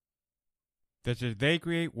This is They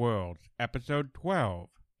Create Worlds, Episode 12,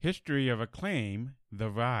 History of Acclaim,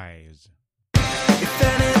 The Rise. If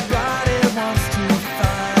anybody wants to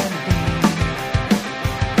find me,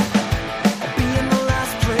 I'll be in the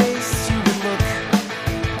last place you would look.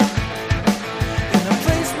 In a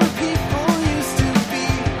place where people used to be,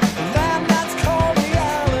 a land that's called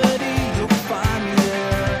reality. You'll find me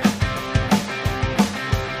there.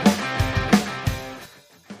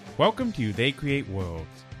 Welcome to They Create Worlds.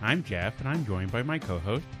 I'm Jeff, and I'm joined by my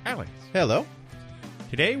co-host, Alex. Hello.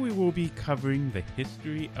 Today we will be covering the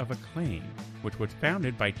history of Acclaim, which was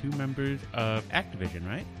founded by two members of Activision,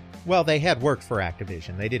 right? Well, they had worked for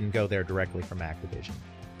Activision. They didn't go there directly from Activision.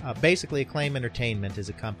 Basically, Acclaim Entertainment is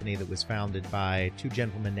a company that was founded by two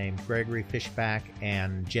gentlemen named Gregory Fishback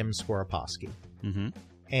and Jim Skoroposky. Mm-hmm.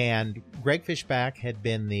 And Greg Fishback had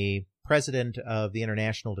been the president of the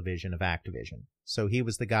international division of Activision. So he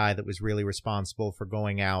was the guy that was really responsible for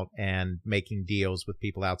going out and making deals with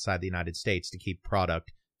people outside the United States to keep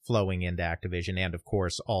product flowing into Activision, and of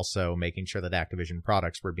course also making sure that Activision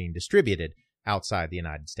products were being distributed outside the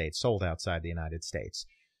United States, sold outside the United States.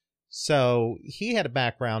 So he had a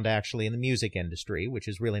background actually in the music industry, which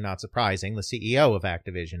is really not surprising. The CEO of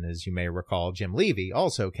Activision, as you may recall, Jim Levy,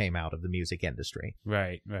 also came out of the music industry.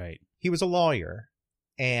 Right. He was a lawyer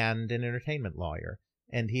and an entertainment lawyer.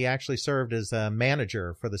 And he actually served as a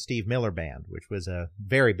manager for the Steve Miller Band, which was a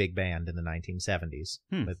very big band in the 1970s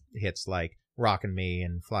with hits like Rockin' Me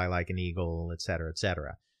and Fly Like an Eagle, etc.,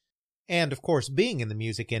 etc. And, of course, being in the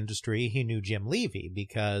music industry, he knew Jim Levy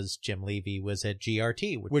because Jim Levy was at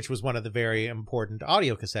GRT, which was one of the very important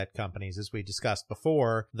audio cassette companies. As we discussed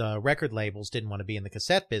before, the record labels didn't want to be in the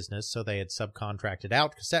cassette business, so they had subcontracted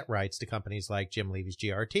out cassette rights to companies like Jim Levy's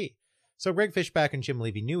GRT. So Greg Fishback and Jim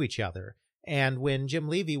Levy knew each other. And when Jim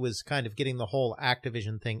Levy was kind of getting the whole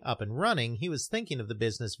Activision thing up and running, he was thinking of the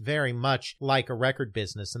business very much like a record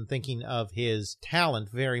business and thinking of his talent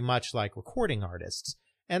very much like recording artists.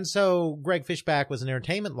 And so Greg Fishback was an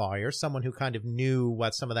entertainment lawyer, someone who kind of knew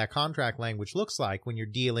what some of that contract language looks like when you're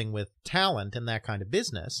dealing with talent in that kind of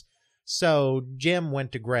business. So Jim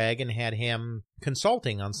went to Greg and had him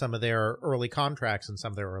consulting on some of their early contracts and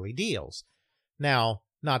some of their early deals. Now,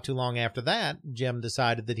 not too long after that, Jim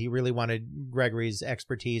decided that he really wanted Gregory's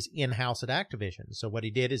expertise in-house at Activision. So what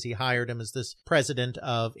he did is he hired him as this president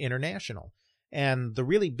of International. And the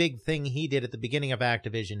really big thing he did at the beginning of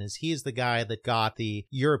Activision is he is the guy that got the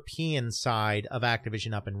European side of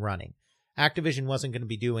Activision up and running. Activision wasn't going to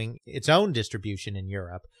be doing its own distribution in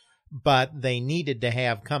Europe, but they needed to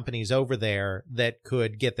have companies over there that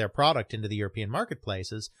could get their product into the European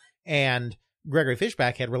marketplaces. And Gregory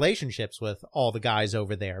Fishback had relationships with all the guys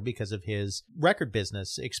over there because of his record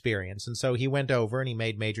business experience. And so he went over and he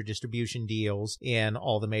made major distribution deals in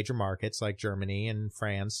all the major markets like Germany and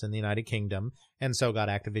France and the United Kingdom, and so got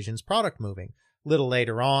Activision's product moving. Little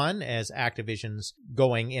later on, as Activision's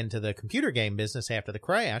going into the computer game business after the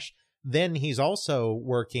crash, then he's also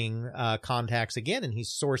working contacts again, and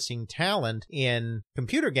he's sourcing talent in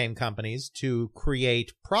computer game companies to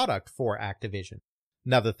create product for Activision.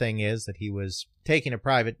 Another thing is that he was taking a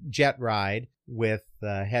private jet ride with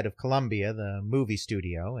the head of Columbia, the movie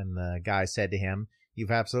studio, and the guy said to him, "You've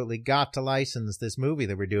absolutely got to license this movie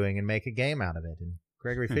that we're doing and make a game out of it." And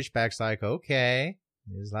Gregory Fishback's like, "Okay."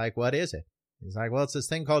 He's like, "What is it?" He's like, "Well, it's this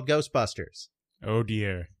thing called Ghostbusters." Oh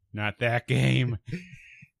dear, not that game.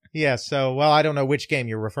 Yeah, so, well, I don't know which game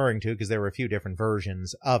you're referring to because there were a few different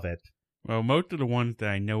versions of it. Well, most of the ones that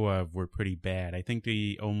I know of were pretty bad. I think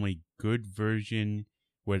the only good version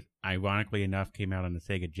was, ironically enough, came out on the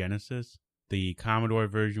Sega Genesis. The Commodore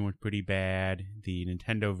version was pretty bad. The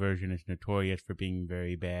Nintendo version is notorious for being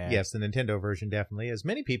very bad. Yes, the Nintendo version definitely is.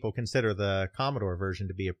 Many people consider the Commodore version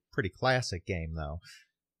to be a pretty classic game, though.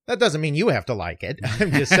 That doesn't mean you have to like it.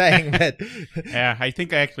 I'm just saying that... I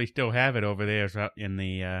think I actually still have it over there in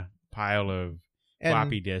the pile of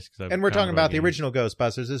floppy disks. And we're talking about the games. original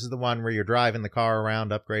Ghostbusters. This is the one where you're driving the car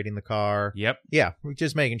around, upgrading the car. Yep. Yeah,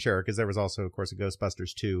 just making sure, because there was also, of course, a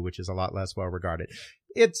Ghostbusters 2, which is a lot less well regarded.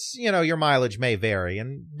 It's, your mileage may vary,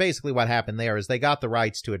 and basically what happened there is they got the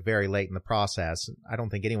rights to it very late in the process. I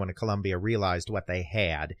don't think anyone at Columbia realized what they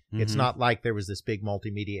had. Mm-hmm. It's not like there was this big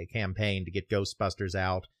multimedia campaign to get Ghostbusters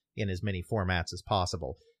out in as many formats as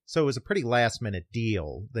possible. So it was a pretty last-minute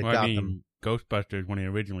deal that got them... Ghostbusters, when it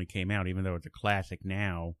originally came out, even though it's a classic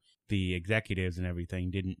now, the executives and everything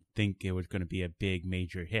didn't think it was going to be a big,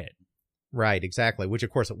 major hit. Right, exactly, which of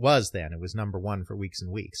course it was then. It was number one for weeks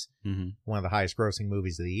and weeks. Mm-hmm. One of the highest grossing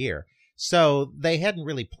movies of the year. So they hadn't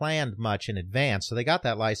really planned much in advance, so they got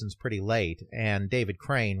that license pretty late. And David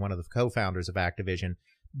Crane, one of the co-founders of Activision,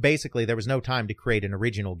 basically there was no time to create an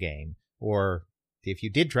original game. Or if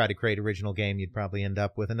you did try to create original game, you'd probably end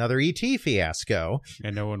up with another E.T. fiasco.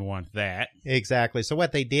 And no one wants that. Exactly. So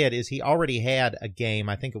what they did is he already had a game,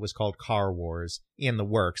 I think it was called Car Wars, in the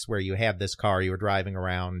works, where you had this car, you were driving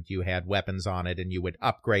around, you had weapons on it, and you would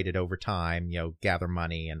upgrade it over time, gather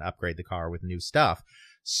money and upgrade the car with new stuff.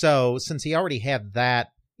 So since he already had that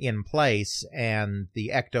in place, and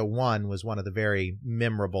the Ecto-1 was one of the very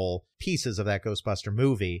memorable pieces of that Ghostbuster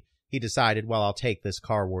movie, he decided, well, I'll take this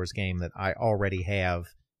Car Wars game that I already have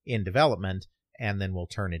in development, and then we'll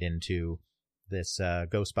turn it into this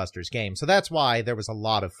Ghostbusters game. So that's why there was a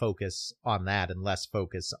lot of focus on that and less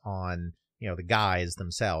focus on, the guys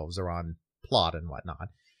themselves or on plot and whatnot.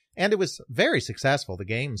 And it was very successful. The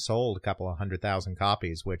game sold a couple of 100,000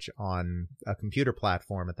 copies, which on a computer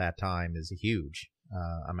platform at that time is a huge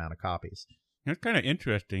amount of copies. It's kind of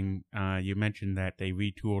interesting. You mentioned that they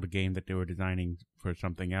retooled a game that they were designing for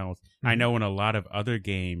something else. Mm-hmm. I know in a lot of other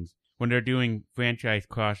games, when they're doing franchise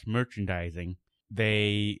cross-merchandising,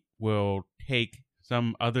 they will take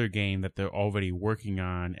some other game that they're already working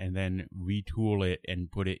on and then retool it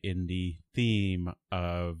and put it in the theme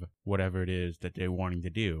of whatever it is that they're wanting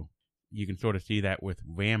to do. You can sort of see that with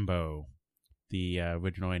Rambo, the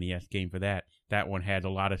original NES game for that. That one had a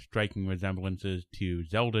lot of striking resemblances to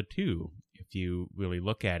Zelda 2, if you really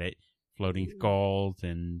look at it. Floating skulls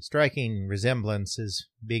and... Striking resemblance is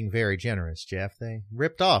being very generous, Jeff. They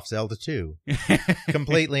ripped off Zelda 2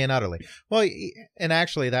 completely and utterly. Well, and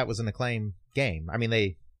actually that was an Acclaim game. I mean,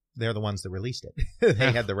 they're the ones that released it.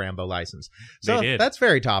 They had the Rambo license. So that's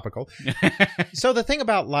very topical. So the thing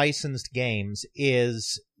about licensed games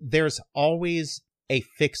is there's always a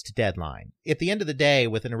fixed deadline. At the end of the day,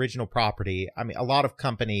 with an original property, I mean, a lot of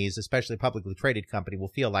companies, especially publicly traded company, will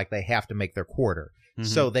feel like they have to make their quarter. Mm-hmm.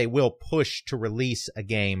 So they will push to release a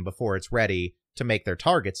game before it's ready to make their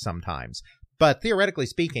targets sometimes. But theoretically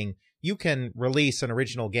speaking, you can release an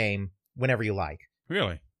original game whenever you like.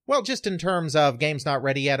 Really? Well, just in terms of game's not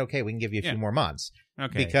ready yet, okay, we can give you a few more months.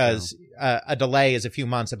 Okay. Because a delay is a few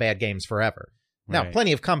months of bad games forever. Now,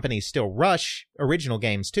 plenty of companies still rush original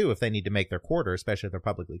games, too, if they need to make their quarter, especially if they're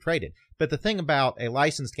publicly traded. But the thing about a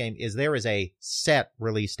licensed game is there is a set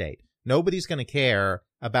release date. Nobody's going to care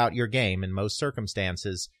about your game in most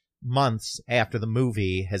circumstances months after the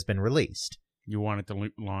movie has been released. You want it to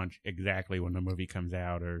launch exactly when the movie comes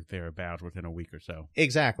out or thereabouts within a week or so.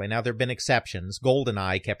 Exactly. Now, there have been exceptions.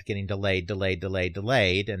 GoldenEye kept getting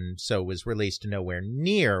delayed, and so was released nowhere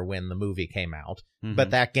near when the movie came out. Mm-hmm.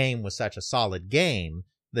 But that game was such a solid game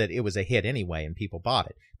that it was a hit anyway, and people bought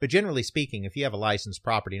it. But generally speaking, if you have a licensed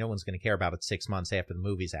property, no one's going to care about it 6 months after the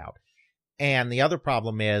movie's out. And the other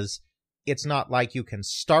problem is, it's not like you can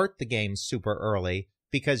start the game super early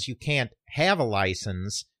because you can't have a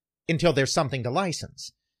license until there's something to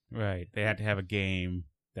license. Right. They had to have a game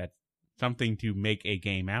that's something to make a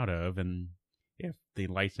game out of, and if the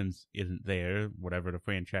license isn't there, whatever the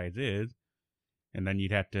franchise is, and then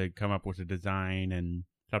you'd have to come up with a design and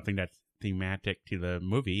something that's thematic to the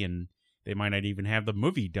movie, and they might not even have the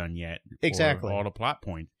movie done yet. Exactly. Or all the plot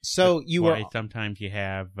points. So sometimes you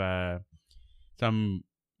have some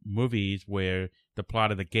movies where the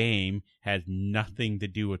plot of the game has nothing to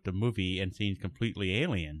do with the movie and seems completely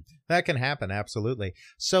alien. That can happen, absolutely.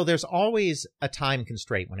 So there's always a time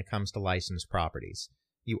constraint when it comes to licensed properties.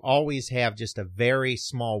 You always have just a very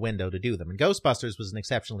small window to do them. And Ghostbusters was an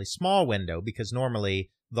exceptionally small window because normally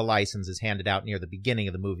the license is handed out near the beginning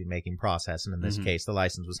of the movie-making process, and in this case, the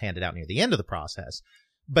license was handed out near the end of the process.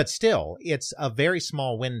 But still, it's a very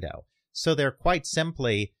small window. So there quite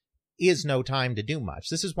simply is no time to do much.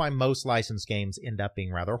 This is why most licensed games end up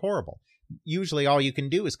being rather horrible. Usually all you can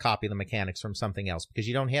do is copy the mechanics from something else because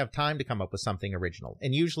you don't have time to come up with something original.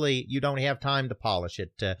 And usually you don't have time to polish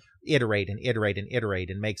it, to iterate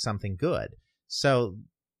and make something good. So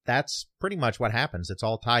that's pretty much what happens. It's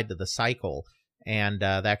all tied to the cycle, and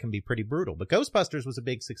that can be pretty brutal. But Ghostbusters was a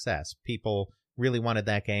big success. People really wanted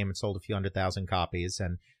that game. It sold a few 100,000 copies,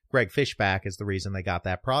 and Greg Fishback is the reason they got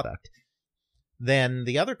that product. Then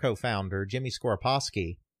the other co-founder, Jimmy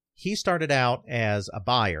Skoropaski, he started out as a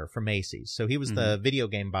buyer for Macy's. So he was the video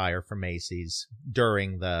game buyer for Macy's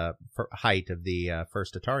during the height of the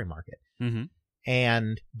first Atari market. Mm-hmm.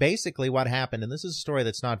 And basically what happened, and this is a story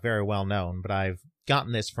that's not very well known, but I've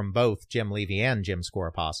gotten this from both Jim Levy and Jim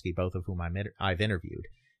Skoropaski, both of whom I've interviewed.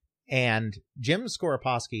 And Jim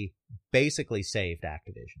Skoropaski basically saved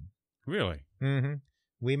Activision. Really? Mm-hmm.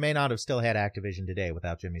 We may not have still had Activision today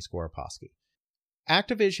without Jimmy Skoropaski.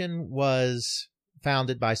 Activision was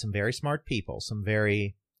founded by some very smart people, some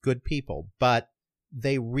very good people, but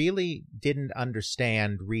they really didn't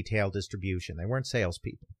understand retail distribution. They weren't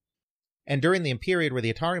salespeople. And during the period where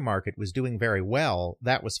the Atari market was doing very well,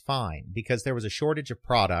 that was fine because there was a shortage of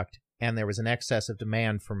product and there was an excess of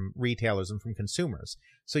demand from retailers and from consumers.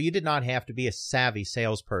 So you did not have to be a savvy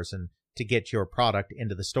salesperson to get your product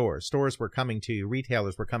into the stores. Stores were coming to you,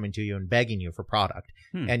 retailers were coming to you and begging you for product.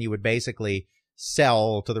 And you would basically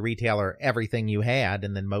sell to the retailer everything you had,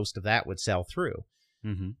 and then most of that would sell through.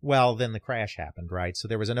 Well, then the crash happened, right? So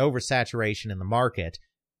there was an oversaturation in the market,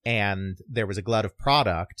 and there was a glut of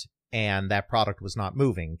product, and that product was not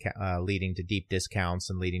moving, leading to deep discounts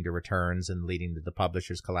and leading to returns and leading to the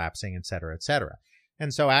publishers collapsing, et cetera, et cetera.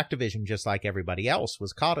 And so Activision, just like everybody else,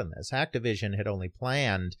 was caught in this. Activision had only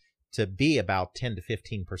planned to be about 10 to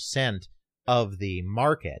 15% of the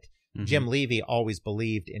market. Jim Levy always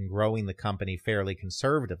believed in growing the company fairly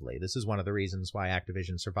conservatively. This is one of the reasons why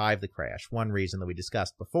Activision survived the crash. One reason that we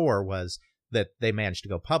discussed before was that they managed to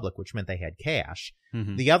go public, which meant they had cash.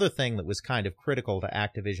 The other thing that was kind of critical to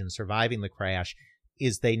Activision surviving the crash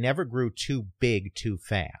is they never grew too big too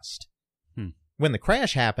fast. When the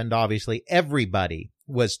crash happened, obviously everybody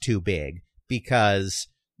was too big because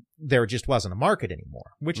there just wasn't a market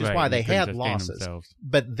anymore, which is why they had losses.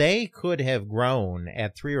 But they could have grown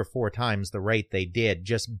at 3 or 4 times the rate they did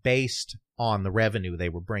just based on the revenue they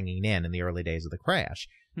were bringing in the early days of the crash.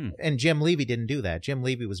 And Jim Levy didn't do that. Jim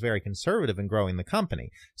Levy was very conservative in growing the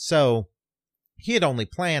company. So he had only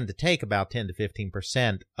planned to take about 10 to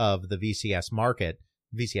 15% of the VCS market,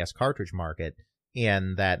 VCS cartridge market,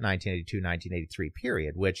 in that 1982-1983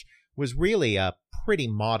 period, which was really a pretty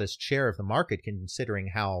modest share of the market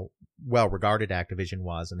considering how well regarded Activision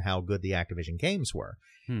was and how good the Activision games were.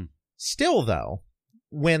 Still, though,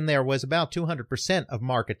 when there was about 200% of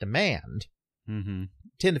market demand, 10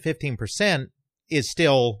 to 15% is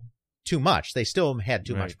still too much. They still had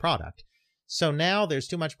too much product. So now there's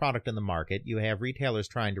too much product in the market. You have retailers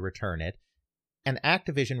trying to return it, and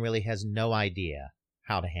Activision really has no idea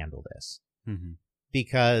how to handle this.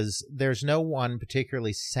 Because there's no one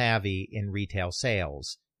particularly savvy in retail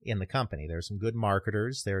sales in the company. There's some good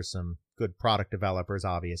marketers, there's some good product developers,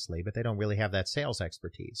 obviously, but they don't really have that sales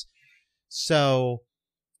expertise. So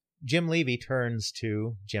Jim Levy turns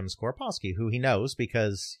to Jim Skorupski, who he knows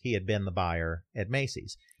because he had been the buyer at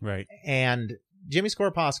Macy's. And Jimmy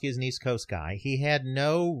Skorupski is an East Coast guy. He had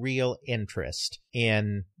no real interest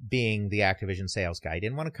in being the Activision sales guy. He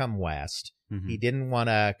didn't want to come west. He didn't want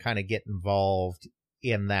to kind of get involved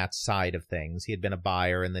in that side of things. He had been a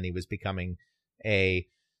buyer, and then he was becoming he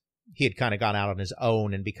had kind of gone out on his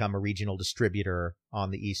own and become a regional distributor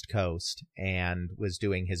on the East Coast and was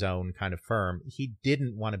doing his own kind of firm. He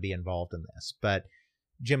didn't want to be involved in this, but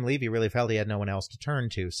Jim Levy really felt he had no one else to turn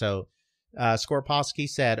to. So Skorupski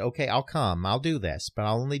said, okay, I'll come. I'll do this, but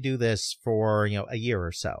I'll only do this for, a year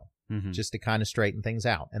or so, just to kind of straighten things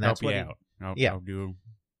out. And that's what I'll do.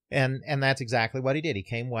 And that's exactly what he did. He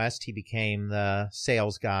came west. He became the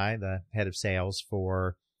sales guy, the head of sales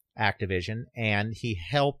for Activision, and he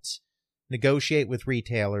helped negotiate with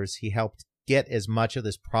retailers. He helped get as much of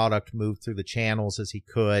this product moved through the channels as he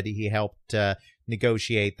could. He helped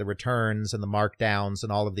negotiate the returns and the markdowns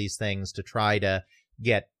and all of these things to try to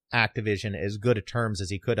get Activision as good a terms as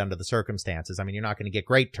he could under the circumstances. I mean, you're not going to get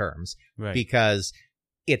great terms because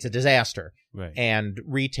it's a disaster. And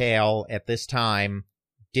retail at this time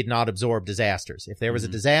did not absorb disasters. If there was a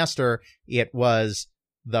disaster, it was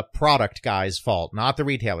the product guy's fault, not the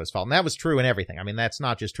retailer's fault. And that was true in everything. I mean, that's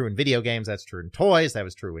not just true in video games. That's true in toys. That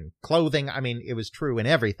was true in clothing. I mean, it was true in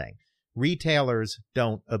everything. Retailers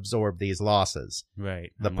don't absorb these losses.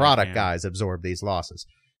 The product guys absorb these losses.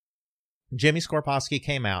 Jimmy Skorupski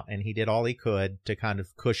came out and he did all he could to kind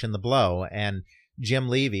of cushion the blow. And Jim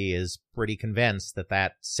Levy is pretty convinced that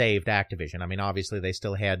that saved Activision. I mean, obviously they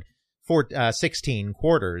still had 16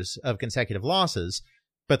 quarters of consecutive losses,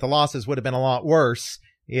 but the losses would have been a lot worse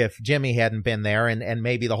if Jimmy hadn't been there, and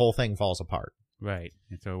maybe the whole thing falls apart. And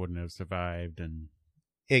so it wouldn't have survived. And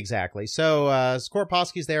exactly. So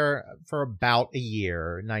Skorupski's there for about a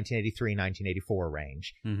year, 1983, 1984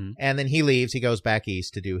 range. And then he leaves. He goes back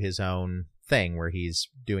east to do his own thing where he's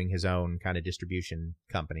doing his own kind of distribution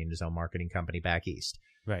company and his own marketing company back east.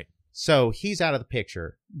 So he's out of the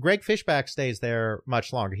picture. Greg Fishback stays there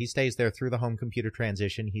much longer. He stays there through the home computer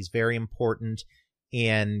transition. He's very important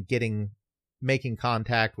in making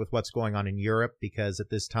contact with what's going on in Europe, because at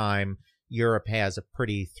this time, Europe has a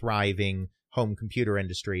pretty thriving home computer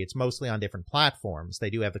industry. It's mostly on different platforms. They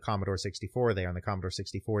do have the Commodore 64 there, and the Commodore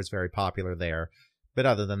 64 is very popular there. But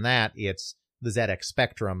other than that, it's the ZX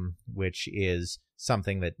Spectrum, which is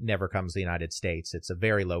something that never comes to the United States. It's a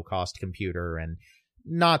very low-cost computer and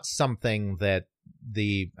not something that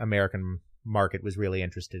the American market was really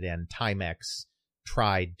interested in. Timex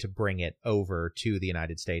tried to bring it over to the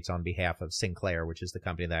United States on behalf of Sinclair, which is the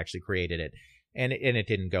company that actually created it. And it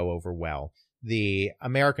didn't go over well. The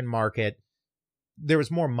American market, there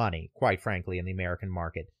was more money, quite frankly, in the American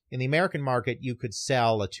market. In the American market, you could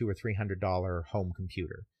sell a $200 or $300 home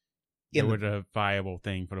computer. It was a viable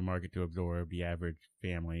thing for the market to absorb. The average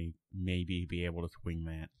family maybe be able to swing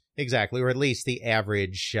that. Exactly, or at least the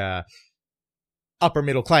average upper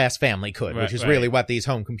middle class family could, which is really what these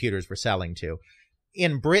home computers were selling to.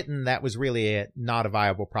 In Britain, that was really not a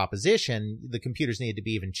viable proposition. The computers needed to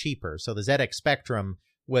be even cheaper. So the ZX Spectrum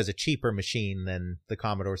was a cheaper machine than the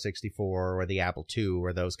Commodore 64 or the Apple II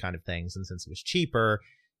or those kind of things. And since it was cheaper,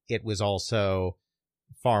 it was also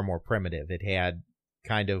far more primitive. It had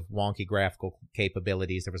kind of wonky graphical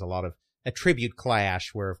capabilities. There was a lot of attribute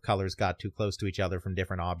clash where if colors got too close to each other from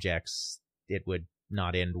different objects, it would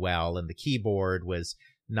not end well. And the keyboard was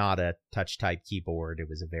not a touch type keyboard. It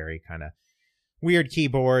was a very kind of weird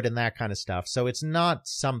keyboard and that kind of stuff. So it's not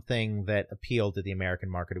something that appealed to the American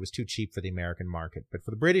market. It was too cheap for the American market. But for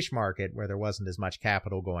the British market, where there wasn't as much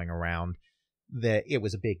capital going around, it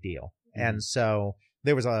was a big deal. Mm-hmm. And so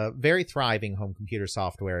there was a very thriving home computer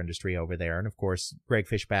software industry over there. And of course, Greg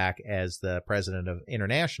Fishback, as the president of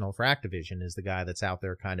International for Activision, is the guy that's out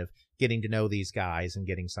there kind of getting to know these guys and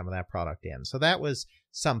getting some of that product in. So that was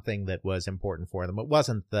something that was important for them. It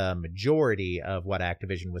wasn't the majority of what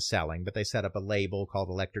Activision was selling, but they set up a label called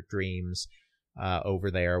Electric Dreams over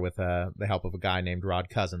there with the help of a guy named Rod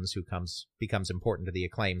Cousins, who becomes important to the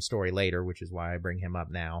Acclaim story later, which is why I bring him up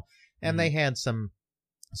now. And they had some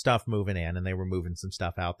stuff moving in, and they were moving some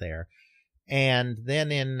stuff out there. And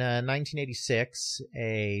then in 1986,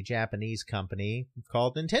 a Japanese company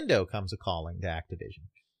called Nintendo comes a-calling to Activision.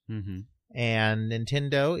 Mm-hmm. And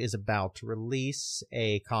Nintendo is about to release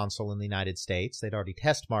a console in the United States. They'd already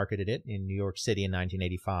test marketed it in New York City in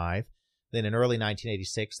 1985. Then in early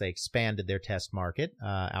 1986, they expanded their test market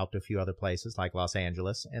out to a few other places like Los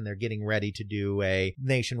Angeles, and they're getting ready to do a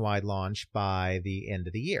nationwide launch by the end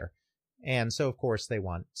of the year. And so, of course, they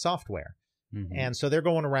want software. Mm-hmm. And so they're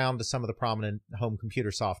going around to some of the prominent home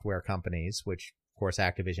computer software companies, which, of course,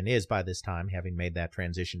 Activision is by this time, having made that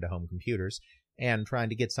transition to home computers, and trying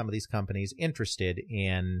to get some of these companies interested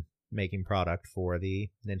in making product for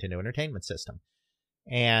the Nintendo Entertainment System.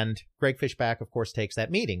 And Greg Fishback, of course, takes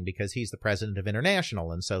that meeting because he's the president of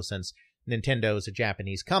International. And so since Nintendo is a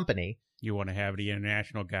Japanese company, you want to have the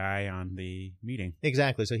international guy on the meeting.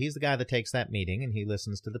 Exactly. So he's the guy that takes that meeting, and he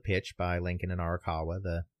listens to the pitch by Lincoln and Arakawa,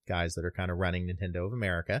 the guys that are kind of running Nintendo of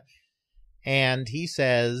America. And he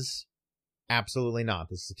says, absolutely not.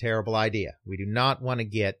 This is a terrible idea. We do not want to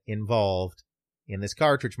get involved in this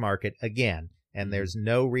cartridge market again. And there's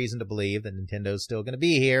no reason to believe that Nintendo's still going to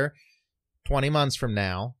be here 20 months from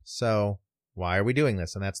now. So why are we doing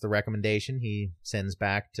this? And that's the recommendation he sends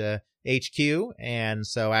back to HQ. And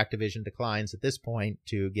so Activision declines at this point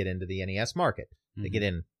to get into the NES market. Mm-hmm. They get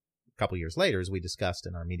in a couple years later, as we discussed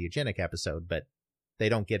in our Mediagenic episode, but they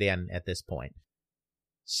don't get in at this point.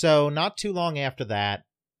 So not too long after that,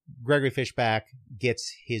 Gregory Fishback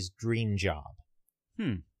gets his dream job.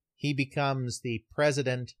 He becomes the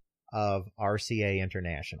president of RCA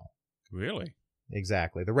International. Really?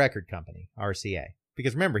 Exactly. The record company, RCA.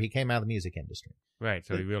 Because remember, he came out of the music industry. Right,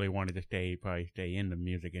 so he really wanted to stay in the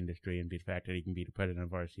music industry, and the fact that he can be the president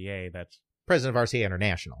of RCA, that's... President of RCA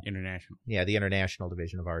International. International. Yeah, the international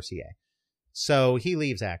division of RCA. So he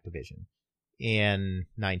leaves Activision in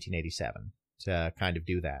 1987 to kind of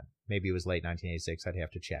do that. Maybe it was late 1986, I'd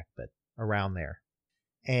have to check, but around there.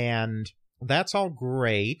 And that's all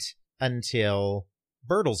great until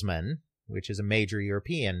Bertelsmann, which is a major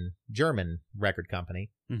European German record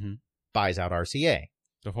company, buys out RCA.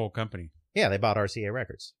 The whole company? Yeah, they bought RCA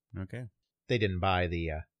Records. Okay. They didn't buy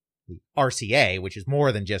the RCA, which is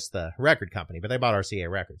more than just the record company, but they bought RCA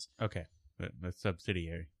Records. Okay, the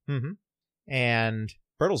subsidiary. Mm-hmm. And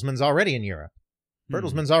Bertelsmann's already in Europe.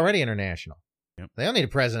 Bertelsmann's already international. Yep. They don't need a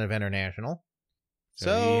president of international.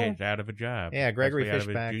 So he's out of a job. Yeah, Gregory Fishback.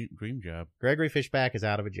 Fishback. Out of his dream job. Gregory Fishback is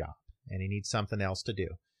out of a job, and he needs something else to do.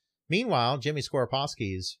 Meanwhile, Jimmy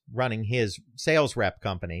Skoropaski is running his sales rep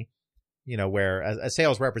company, where a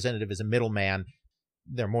sales representative is a middleman.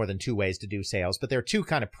 There are more than two ways to do sales, but there are two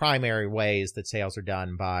kind of primary ways that sales are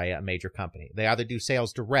done by a major company. They either do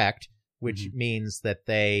sales direct, which means that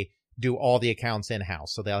they do all the accounts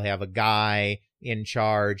in-house. So they'll have a guy in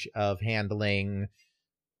charge of handling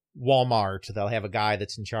Walmart. They'll have a guy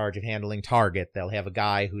that's in charge of handling Target. They'll have a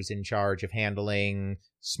guy who's in charge of handling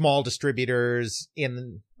small distributors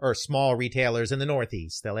or small retailers in the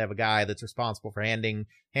Northeast. They'll have a guy that's responsible for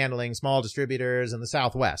handling small distributors in the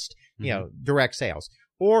Southwest, direct sales.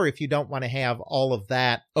 Or if you don't want to have all of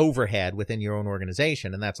that overhead within your own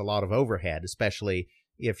organization, and that's a lot of overhead, especially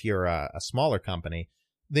if you're a smaller company,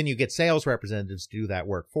 then you get sales representatives to do that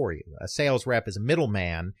work for you. A sales rep is a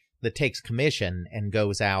middleman that takes commission and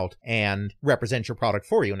goes out and represents your product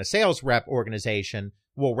for you. And a sales rep organization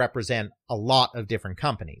will represent a lot of different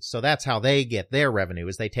companies. So that's how they get their revenue,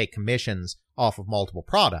 is they take commissions off of multiple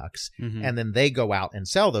products, and then they go out and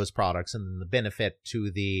sell those products. And then the benefit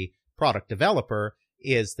to the product developer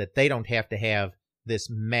is that they don't have to have this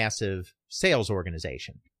massive sales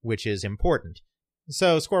organization, which is important.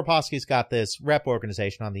 So Skoropaski's got this rep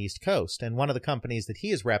organization on the East Coast, and one of the companies that he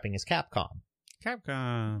is repping is Capcom.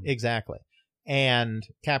 Capcom. Exactly. And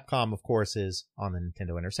Capcom, of course, is on the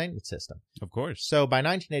Nintendo Entertainment System. Of course. So by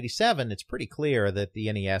 1987, it's pretty clear that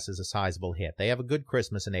the NES is a sizable hit. They have a good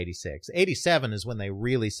Christmas in 86. 87 is when they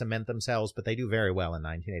really cement themselves, but they do very well in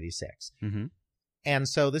 1986. Mm-hmm. And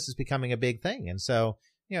so this is becoming a big thing. And so,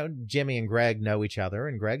 Jimmy and Greg know each other,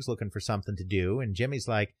 and Greg's looking for something to do. And Jimmy's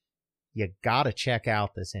like, you gotta check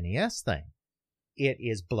out this NES thing. It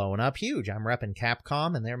is blowing up huge. I'm repping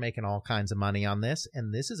Capcom, and they're making all kinds of money on this,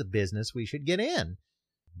 and this is a business we should get in.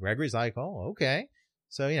 Gregory's like, oh, okay.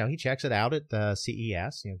 So, he checks it out at the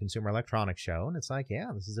CES, Consumer Electronics Show, and it's like,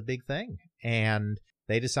 yeah, this is a big thing. And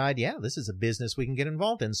they decide, yeah, this is a business we can get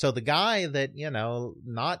involved in. So the guy that,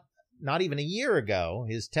 not even a year ago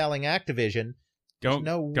is telling Activision, don't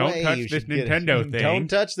touch this Nintendo thing. Don't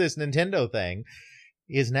touch this Nintendo thing,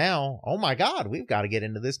 is now, oh my God, we've got to get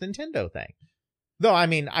into this Nintendo thing. Though,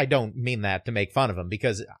 I don't mean that to make fun of them,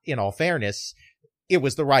 because in all fairness, it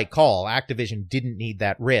was the right call. Activision didn't need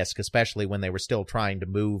that risk, especially when they were still trying to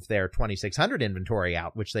move their 2600 inventory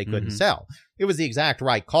out, which they couldn't sell. It was the exact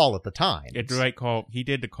right call at the time. It's the right call. He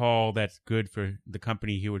did the call that's good for the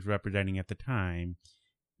company he was representing at the time.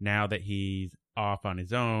 Now that he's off on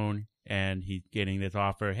his own and he's getting this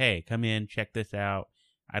offer, hey, come in, check this out.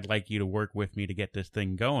 I'd like you to work with me to get this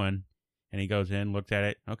thing going. And he goes in, looks at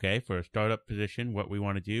it. Okay, for a startup position, what we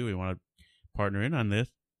want to do, we want to partner in on this.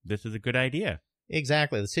 This is a good idea.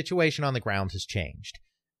 Exactly. The situation on the ground has changed.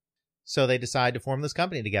 So they decide to form this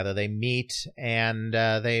company together. They meet and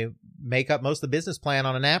they make up most of the business plan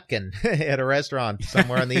on a napkin at a restaurant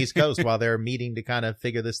somewhere on the East Coast while they're meeting to kind of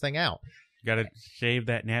figure this thing out. Got to shave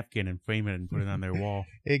that napkin and frame it and put it on their wall.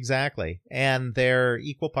 Exactly. And they're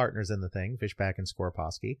equal partners in the thing, Fishback and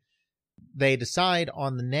Skoropaski. They decide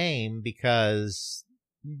on the name because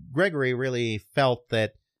Gregory really felt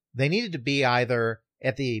that they needed to be either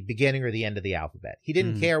at the beginning or the end of the alphabet. He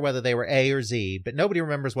didn't care whether they were A or Z, but nobody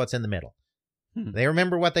remembers what's in the middle. They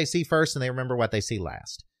remember what they see first, and they remember what they see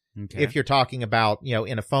last. Okay. If you're talking about,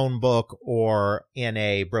 in a phone book or in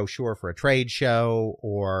a brochure for a trade show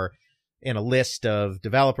or in a list of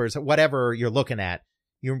developers, whatever you're looking at,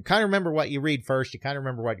 you kind of remember what you read first, you kind of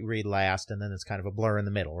remember what you read last, and then it's kind of a blur in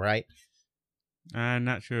the middle, right? I'm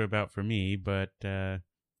not sure about for me, but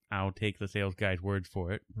I'll take the sales guy's word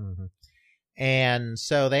for it. Mm-hmm. And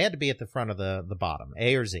so they had to be at the front of the bottom,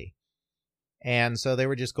 A or Z. And so they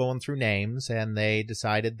were just going through names, and they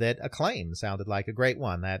decided that Acclaim sounded like a great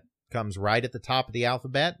one. That comes right at the top of the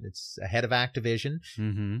alphabet. It's ahead of Activision.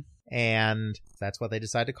 Mm-hmm. And that's what they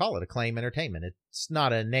decided to call it, Acclaim Entertainment. It's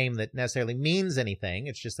not a name that necessarily means anything.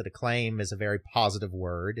 It's just that acclaim is a very positive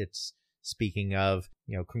word. It's speaking of,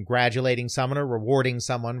 congratulating someone or rewarding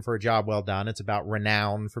someone for a job well done. It's about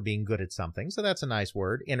renown for being good at something. So that's a nice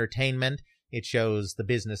word. Entertainment, it shows the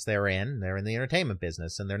business they're in. They're in the entertainment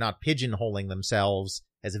business, and they're not pigeonholing themselves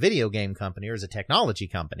as a video game company or as a technology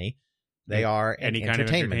company. They are an any kind of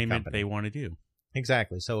entertainment company they want to do.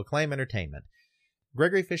 Exactly. So Acclaim Entertainment.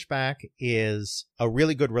 Gregory Fishback is a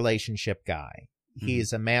really good relationship guy.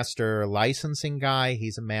 He's a master licensing guy.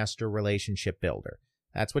 He's a master relationship builder.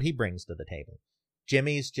 That's what he brings to the table.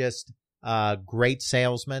 Jimmy's just a great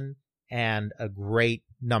salesman and a great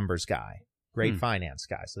numbers guy, great finance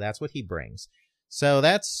guy. So that's what he brings. So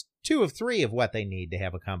that's 2 of 3 of what they need to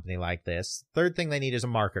have a company like this. Third thing they need is a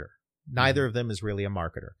marketer. Neither of them is really a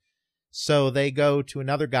marketer. So they go to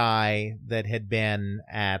another guy that had been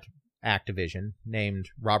at Activision named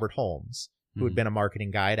Robert Holmes, who had been a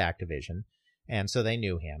marketing guy at Activision. And so they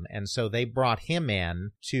knew him. And so they brought him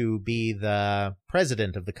in to be the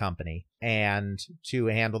president of the company and to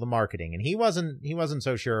handle the marketing. And he wasn't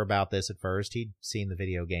so sure about this at first. He'd seen the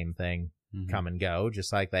video game thing come and go,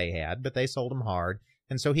 just like they had, but they sold him hard.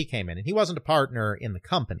 And so he came in, and he wasn't a partner in the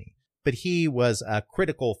company, but he was a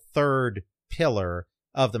critical third pillar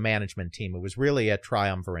of the management team. It was really a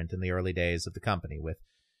triumvirate in the early days of the company, with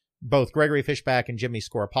both Gregory Fishback and Jimmy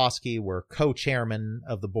Skoropaski were co-chairmen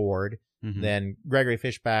of the board. Then Gregory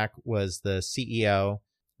Fishback was the CEO.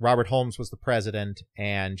 Robert Holmes was the president,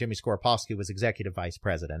 and Jimmy Skoropowski was executive vice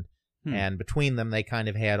president. And between them, they kind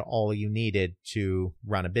of had all you needed to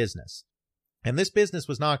run a business. And this business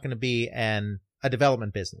was not going to be a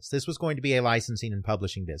development business. This was going to be a licensing and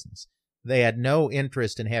publishing business. They had no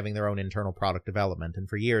interest in having their own internal product development, and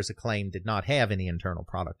for years Acclaim did not have any internal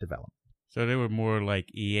product development. So they were more like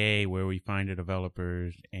EA, where we find the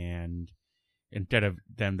developers, and instead of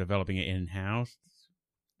them developing it in-house?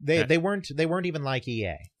 They weren't even like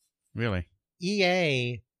EA. Really?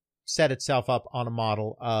 EA set itself up on a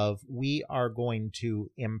model of, we are going to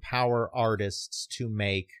empower artists to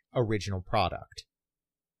make original product.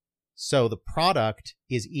 So the product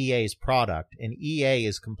is EA's product, and EA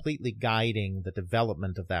is completely guiding the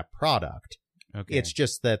development of that product. Okay. It's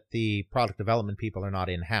just that the product development people are not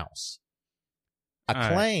in-house.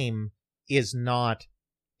 Acclaim is not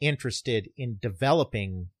interested in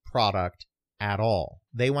developing product at all.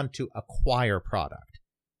 They want to acquire product.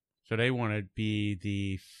 So they want to be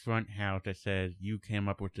the front house that says, you came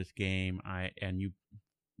up with this game, and you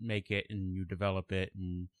make it and you develop it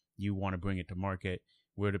and you want to bring it to market.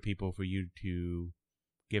 We're the people for you to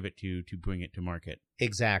give it to bring it to market.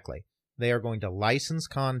 Exactly. They are going to license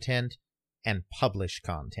content and publish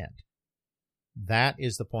content. That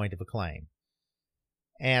is the point of Acclaim.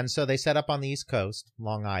 And so they set up on the East Coast,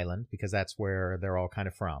 Long Island, because that's where they're all kind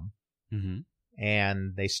of from. Mm-hmm.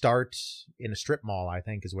 And they start in a strip mall, I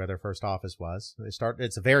think, is where their first office was.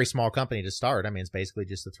 It's a very small company to start. I mean, it's basically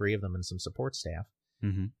just the three of them and some support staff.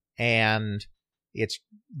 Mm-hmm. And it's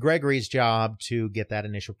Gregory's job to get that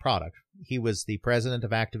initial product. He was the president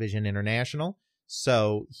of Activision International,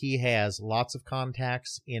 so he has lots of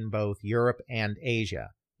contacts in both Europe and Asia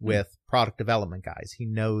with product development guys. He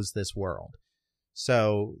knows this world.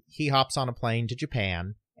 So he hops on a plane to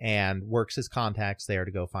Japan and works his contacts there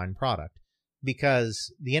to go find product.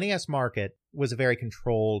 Because the NES market was a very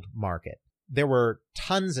controlled market. There were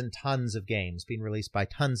tons and tons of games being released by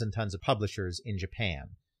tons and tons of publishers in Japan.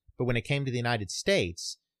 But when it came to the United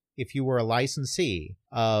States, if you were a licensee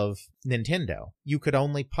of Nintendo, you could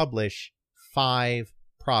only publish 5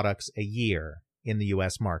 products a year in the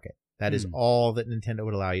U.S. market. That is all that Nintendo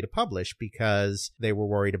would allow you to publish, because they were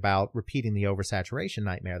worried about repeating the oversaturation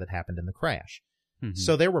nightmare that happened in the crash. Mm-hmm.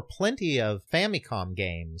 So there were plenty of Famicom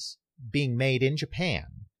games being made in Japan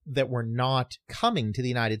that were not coming to the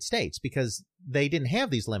United States because they didn't have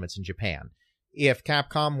these limits in Japan. If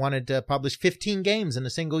Capcom wanted to publish 15 games in a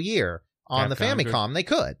single year on the Famicom, they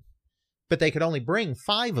could. But they could only bring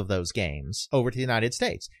 5 of those games over to the United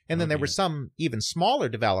States. And then there were some even smaller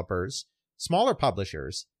developers, smaller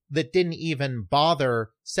publishers, that didn't even bother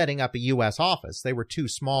setting up a U.S. office. They were too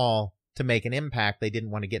small to make an impact. They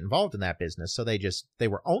didn't want to get involved in that business, so they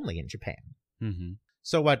were only in Japan. Mm-hmm.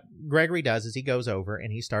 So what Gregory does is he goes over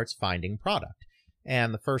and he starts finding product.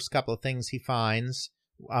 And the first couple of things he finds,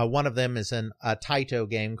 one of them is a Taito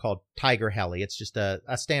game called Tiger Heli. It's just a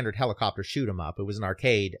standard helicopter shoot 'em up. It was an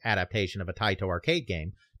arcade adaptation of a Taito arcade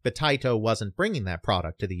game, but Taito wasn't bringing that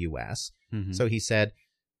product to the U.S. Mm-hmm. So he said,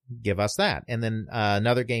 give us that. And then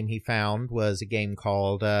another game he found was a game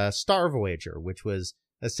called Star Voyager, which was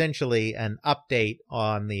essentially an update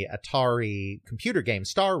on the Atari computer game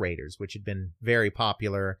Star Raiders, which had been very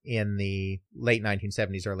popular in the late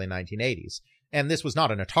 1970s, early 1980s. And this was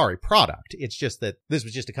not an Atari product. It's just that this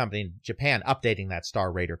was just a company in Japan updating that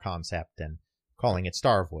Star Raider concept and calling it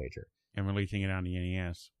Star Voyager. And releasing it on the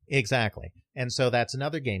NES. Exactly. And so that's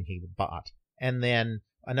another game he bought. And then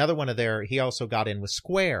another one he also got in with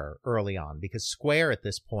Square early on, because Square at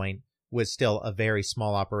this point was still a very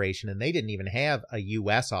small operation, and they didn't even have a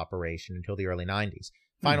U.S. operation until the early 90s.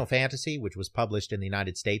 Final Fantasy, which was published in the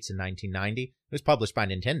United States in 1990, was published by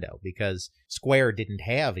Nintendo because Square didn't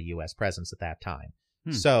have a U.S. presence at that time.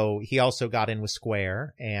 So he also got in with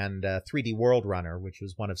Square, and 3D World Runner, which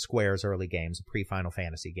was one of Square's early games, a pre-Final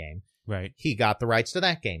Fantasy game. Right. He got the rights to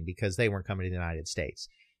that game because they weren't coming to the United States.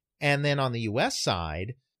 And then on the U.S.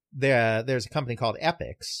 side, there's a company called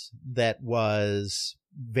Epix that was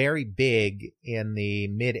very big in the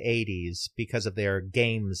mid-'80s because of their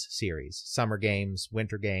games series. Summer Games,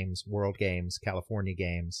 Winter Games, World Games, California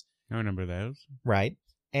Games. I remember those. Right.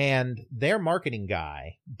 And their marketing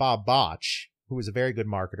guy, Bob Botch, who was a very good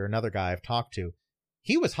marketer, another guy I've talked to,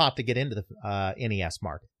 he was hot to get into the NES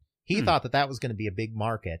market. He thought that was going to be a big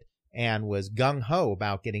market and was gung-ho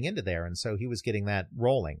about getting into there, and so he was getting that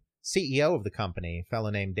rolling. CEO of the company, a fellow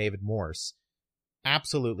named David Morse,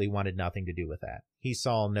 absolutely wanted nothing to do with that. He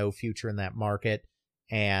saw no future in that market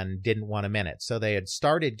and didn't want him in it. So they had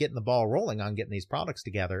started getting the ball rolling on getting these products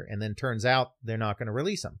together, and then turns out they're not going to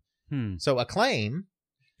release them. So Acclaim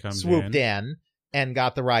swooped in and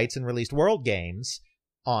got the rights and released World Games,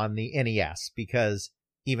 on the NES, because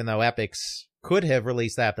even though Epix could have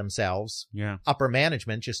released that themselves, Yeah. upper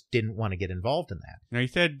management just didn't want to get involved in that. Now, you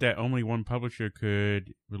said that only one publisher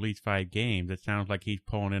could release 5 games. It sounds like he's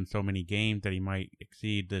pulling in so many games that he might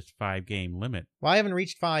exceed this 5-game limit. Well, I haven't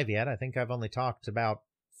reached 5 yet. I think I've only talked about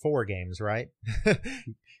 4 games, right?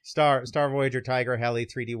 Star Voyager, Tiger Heli,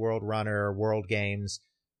 3D World Runner, World Games.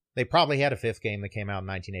 They probably had a 5th game that came out in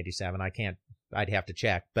 1987. I'd have to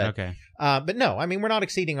check. But, Okay. But no, I mean, we're not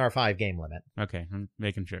exceeding our 5-game limit. Okay, I'm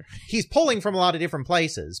making sure. He's pulling from a lot of different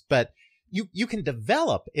places, but you can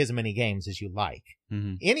develop as many games as you like.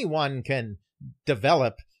 Mm-hmm. Anyone can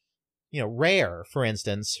develop, Rare, for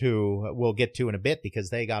instance, who we'll get to in a bit because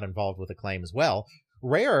they got involved with Acclaim as well.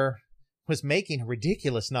 Rare was making a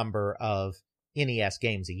ridiculous number of NES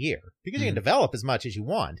games a year because you can develop as much as you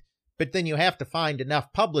want, but then you have to find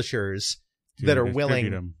enough publishers that are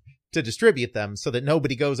willing them. to distribute them so that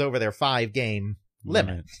nobody goes over their 5-game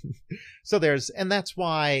limit. So that's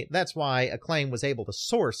why Acclaim was able to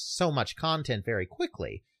source so much content very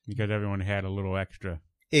quickly. Because everyone had a little extra.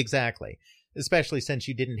 Exactly. Especially since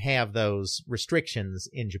you didn't have those restrictions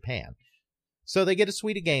in Japan. So they get a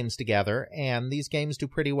suite of games together, and these games do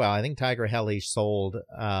pretty well. I think Tiger Heli sold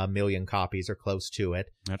 1 million copies or close to it.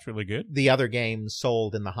 That's really good. The other games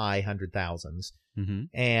sold in the high 100,000s. Mm-hmm.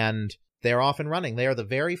 And they're off and running. They are the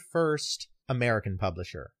very first American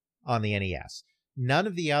publisher on the NES. None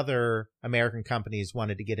of the other American companies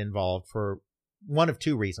wanted to get involved for one of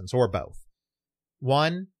 2 reasons, or both.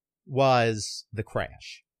 One was the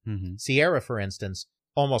crash. Mm-hmm. Sierra, for instance,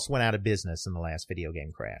 almost went out of business in the last video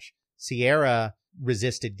game crash. Sierra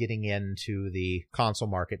resisted getting into the console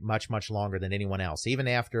market much, much longer than anyone else, even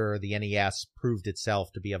after the NES proved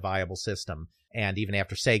itself to be a viable system. And even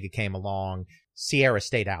after Sega came along, Sierra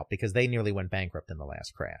stayed out because they nearly went bankrupt in the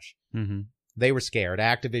last crash. Mm-hmm. They were scared.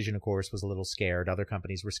 Activision, of course, was a little scared. Other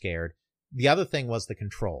companies were scared. The other thing was the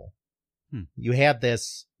control. You had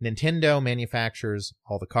this, Nintendo manufactures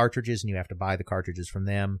all the cartridges, and you have to buy the cartridges from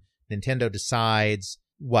them. Nintendo decides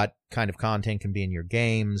what kind of content can be in your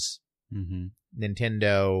games. Mm-hmm.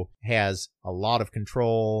 Nintendo has a lot of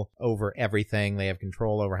control over everything. They have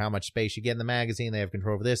control over how much space you get in the magazine. They have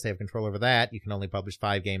control over this. They have control over that. You can only publish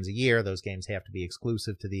 5 games a year. Those games have to be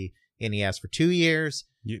exclusive to the NES for 2 years.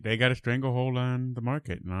 They got a stranglehold on the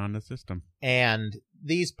market and on the system. And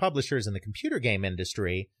these publishers in the computer game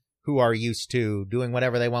industry, who are used to doing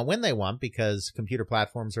whatever they want when they want, because computer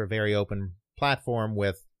platforms are a very open platform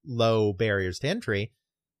with low barriers to entry,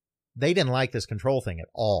 they didn't like this control thing at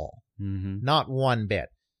all. Mm-hmm. Not one bit.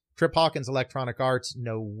 Trip Hawkins, Electronic Arts,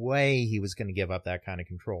 no way he was going to give up that kind of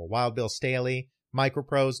control. Wild Bill Staley,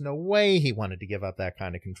 Microprose, no way he wanted to give up that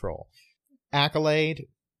kind of control. Accolade,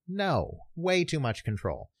 no, way too much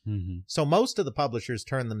control. Mm-hmm. So most of the publishers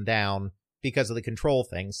turned them down because of the control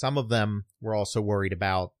thing. Some of them were also worried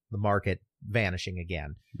about the market vanishing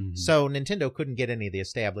again. Mm-hmm. So Nintendo couldn't get any of the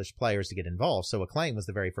established players to get involved. So Acclaim was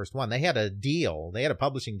the very first one. They had a deal. They had a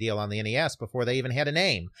publishing deal on the NES before they even had a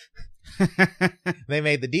name. They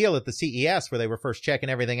made the deal at the CES where they were first checking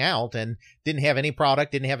everything out and didn't have any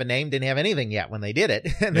product, didn't have a name, didn't have anything yet when they did it.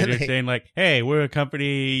 And They're then just saying like, hey, we're a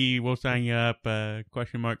company, we'll sign you up,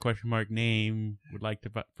 question mark name, would like to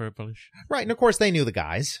publish. right. And of course they knew the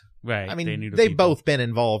guys. Right. I mean, they knew the they've people. both been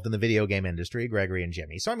involved in the video game industry, Gregory and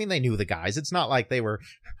Jimmy. So, I mean, they knew the guys. It's not like they were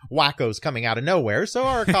wackos coming out of nowhere. So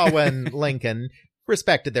Arakawa and Lincoln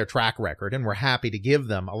respected their track record and were happy to give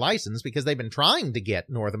them a license because they've been trying to get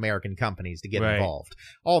North American companies to get Right. involved.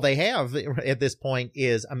 All they have at this point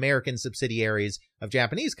is American subsidiaries of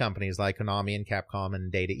Japanese companies like Konami and Capcom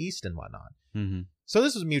and Data East and whatnot. Mm-hmm. So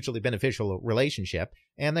this was a mutually beneficial relationship,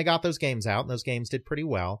 and they got those games out, and those games did pretty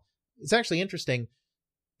well. It's actually interesting.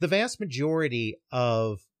 The vast majority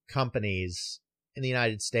of companies in the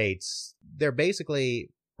United States, they're basically,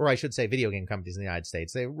 or I should say video game companies in the United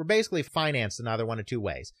States, they were basically financed in either one of 2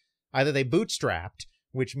 ways. Either they bootstrapped,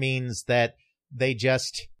 which means that they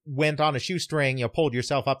just went on a shoestring, pulled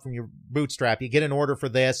yourself up from your bootstrap. You get an order for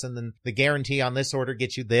this, and then the guarantee on this order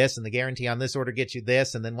gets you this, and the guarantee on this order gets you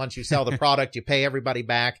this, and then once you sell the product, you pay everybody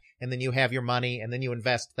back, and then you have your money, and then you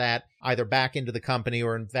invest that either back into the company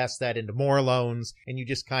or invest that into more loans, and you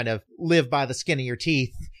just kind of live by the skin of your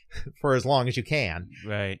teeth for as long as you can.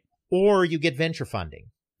 Right. Or you get venture funding.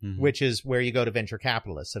 Mm-hmm. Which is where you go to venture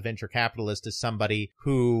capitalists. A venture capitalist is somebody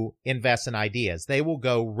who invests in ideas. They will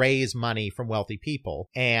go raise money from wealthy people,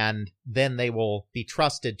 and then they will be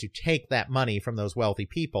trusted to take that money from those wealthy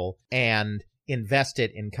people and invest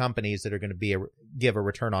it in companies that are going to give a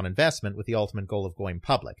return on investment with the ultimate goal of going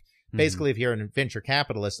public. Mm-hmm. Basically, if you're a venture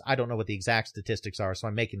capitalist, I don't know what the exact statistics are, so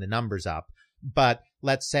I'm making the numbers up. but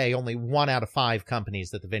let's say only 1 out of 5 companies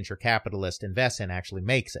that the venture capitalist invests in actually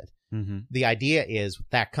makes it. Mm-hmm. The idea is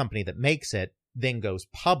that company that makes it then goes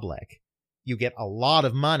public. You get a lot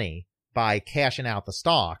of money by cashing out the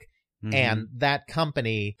stock, Mm-hmm. and that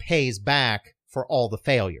company pays back for all the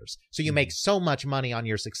failures. So you make so much money on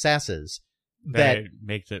your successes that it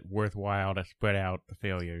makes it worthwhile to spread out the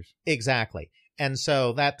failures. exactly. And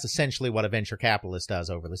so that's essentially what a venture capitalist does,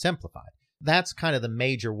 overly simplified. That's kind of the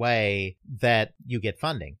major way that you get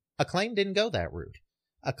funding. Acclaim didn't go that route.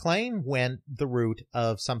 Acclaim went the route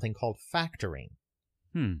of something called factoring,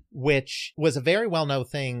 which was a very well-known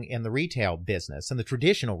thing in the retail business, in the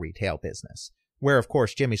traditional retail business, where, of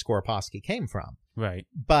course, Jimmy Skoropaski came from, Right.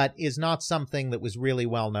 but is not something that was really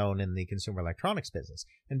well-known in the consumer electronics business.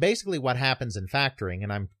 And basically what happens in factoring,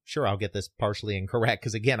 and I'm sure I'll get this partially incorrect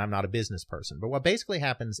because, again, I'm not a business person, but what basically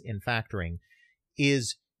happens in factoring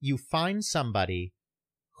is you find somebody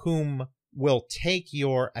whom will take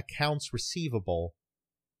your accounts receivable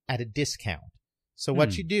at a discount. So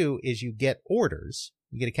what you do is you get orders,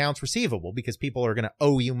 you get accounts receivable because people are going to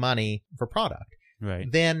owe you money for product.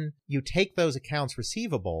 Right. Then you take those accounts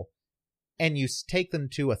receivable and you take them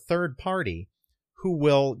to a third party who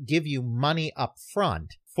will give you money up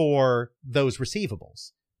front for those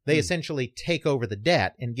receivables. They essentially take over the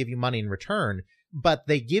debt and give you money in return, but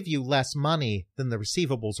they give you less money than the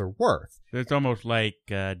receivables are worth. It's almost like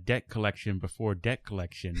debt collection before debt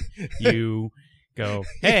collection. You go,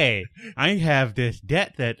 hey, I have this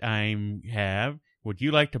debt that I have. Would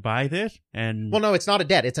you like to buy this? And Well, no, it's not a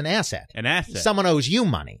debt. It's an asset. an asset. Someone owes you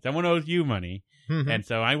money. Someone owes you money. Mhm. And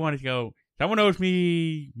so I wanted to go, someone owes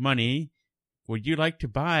me money. Would you like to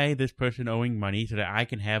buy this person owing money so that I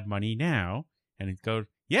can have money now? And it goes,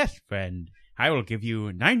 yes, friend. I will give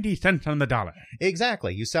you 90 cents on the dollar.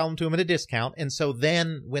 Exactly. You sell them to him at a discount. And so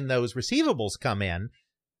then when those receivables come in,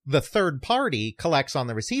 the third party collects on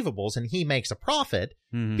the receivables and he makes a profit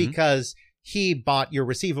Mhm. because he bought your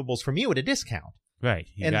receivables from you at a discount. Right.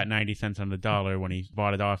 He And- got 90 cents on the dollar when he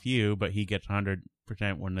bought it off you, but he gets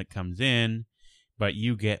 100% when it comes in. But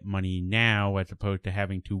you get money now as opposed to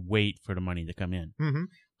having to wait for the money to come in. Mm-hmm.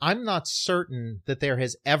 I'm not certain that there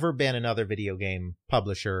has ever been another video game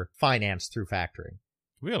publisher financed through factoring.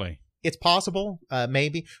 Really? It's possible,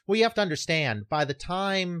 maybe. Well, you have to understand, by the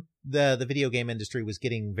time the video game industry was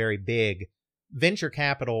getting very big, venture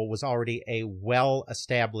capital was already a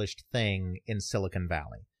well-established thing in Silicon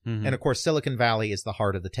Valley. Mhm. And of course, Silicon Valley is the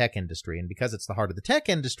heart of the tech industry. And because it's the heart of the tech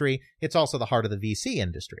industry, it's also the heart of the VC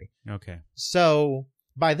industry. Okay. So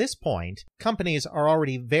by this point, companies are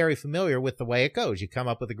already very familiar with the way it goes. You come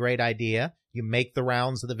up with a great idea, you make the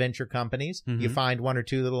rounds of the venture companies, you Mhm. find one or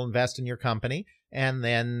two that'll invest in your company, and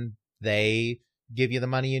then they give you the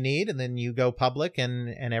money you need, and then you go public and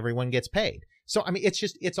everyone gets paid. So, I mean,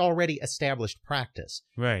 it's already established practice.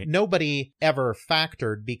 Right. Nobody ever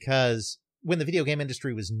factored because when the video game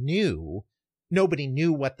industry was new, nobody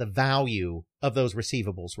knew what the value of those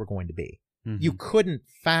receivables were going to be. Mhm. You couldn't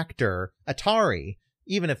factor Atari,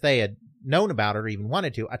 even if they had known about it or even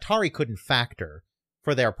wanted to. Atari couldn't factor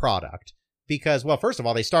for their product because, well, first of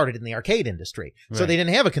all, they started in the arcade industry. So Right. they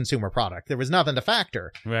didn't have a consumer product. There was nothing to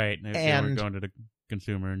factor. Right. They And- weren't going to the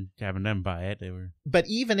consumer and having them buy it. They were. But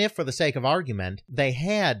even if, for the sake of argument, they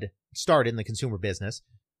had started in the consumer business,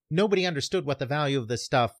 nobody understood what the value of this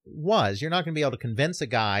stuff was. You're not going to be able to convince a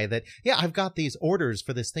guy that, yeah, I've got these orders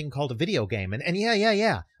for this thing called a video game. And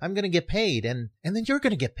yeah, I'm going to get paid. And then you're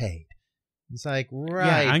going to get paid. It's like,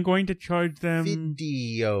 right. Yeah, I'm going to charge them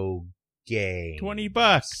Video game.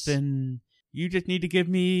 $20 and you just need to give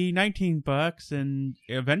me $19 and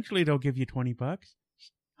eventually they'll give you $20.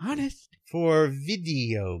 Honest. For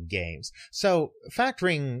video games. So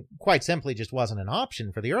factoring quite simply just wasn't an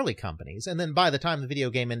option for the early companies. And then by the time the video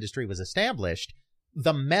game industry was established,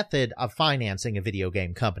 the method of financing a video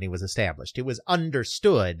game company was established. It was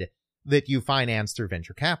understood that you finance through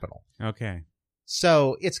venture capital. Okay.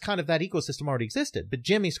 So it's kind of that ecosystem already existed. But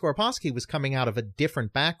Jimmy Skoropaski was coming out of a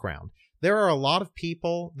different background. There are a lot of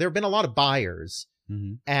people, there have been a lot of buyers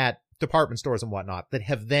Mm-hmm. at department stores and whatnot that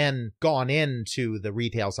have then gone into the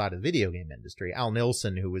retail side of the video game industry. Al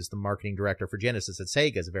Nilsson, who was the marketing director for Genesis at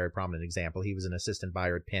Sega, is a very prominent example. He was an assistant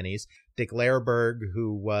buyer at Penny's. Dick Lehrberg,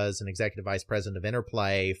 who was an executive vice president of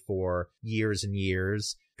Interplay for years and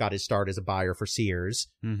years, got his start as a buyer for Sears,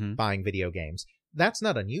 Mm-hmm. buying video games. That's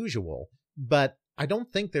not unusual, but I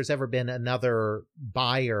don't think there's ever been another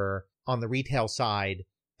buyer on the retail side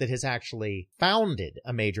that has actually founded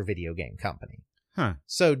a major video game company. Huh.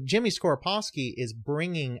 So Jimmy Skoropaski is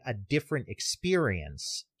bringing a different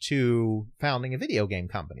experience to founding a video game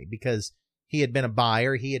company because He had been a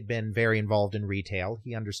buyer. He had been very involved in retail.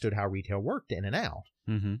 He understood how retail worked in and out.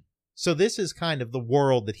 Mm-hmm. So this is kind of the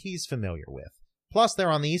world that he's familiar with. Plus,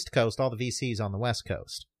 they're on the East Coast, all the VCs on the West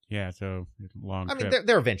Coast. Yeah, so long I trip. mean,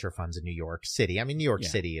 there are venture funds in New York City. I mean, New York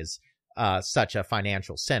City is such a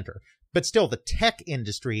financial center. But still, the tech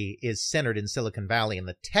industry is centered in Silicon Valley, and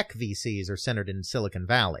the tech VCs are centered in Silicon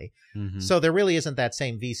Valley. Mm-hmm. So there really isn't that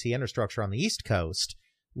same VC infrastructure on the East Coast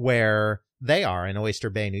where they are in Oyster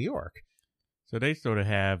Bay, New York. So they sort of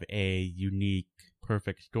have a unique,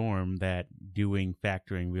 perfect storm that doing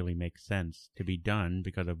factoring really makes sense to be done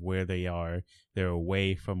because of where they are. They're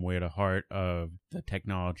away from where the heart of the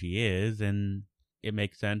technology is, and it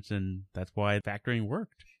makes sense, and that's why factoring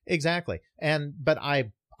worked. Exactly. But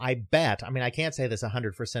I bet, I mean, I can't say this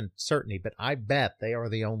 100% certainty, but I bet they are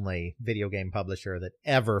the only video game publisher that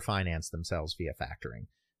ever financed themselves via factoring.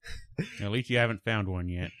 At least you haven't found one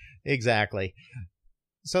yet. Exactly.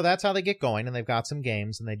 So that's how they get going, and they've got some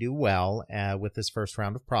games, and they do well with this first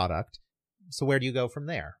round of product. So where do you go from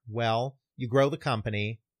there? Well, you grow the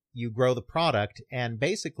company, you grow the product, and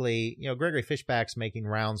basically, Gregory Fishback's making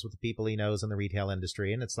rounds with the people he knows in the retail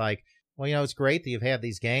industry, and it's like, well, it's great that you've had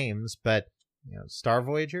these games, but, Star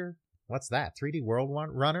Voyager? What's that? 3D World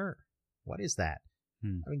Runner? What is that?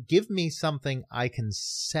 I mean, give me something I can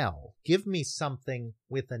sell. Give me something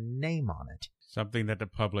with a name on it. Something that the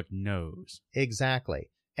public knows. Exactly.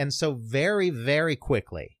 And so very, very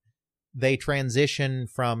quickly, they transition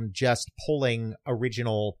from just pulling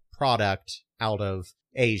original product out of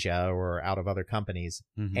Asia or out of other companies,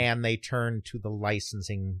 and they turn to the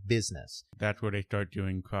licensing business. That's where they start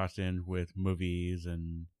doing cross-in with movies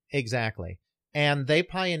and... Exactly. And they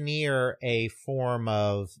pioneer a form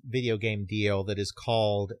of video game deal that is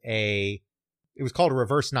called it was called a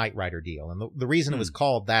reverse Knight Rider deal. And the reason it was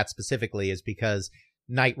called that specifically is because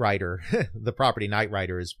Knight Rider, the property Knight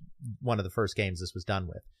Rider, is one of the first games this was done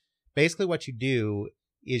with. Basically what you do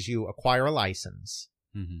is you acquire a license,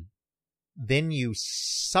 then you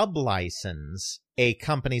sublicense a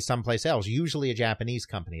company someplace else, usually a Japanese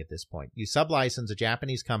company at this point. You sublicense a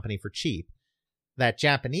Japanese company for cheap. That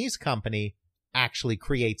Japanese company actually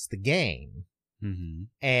creates the game,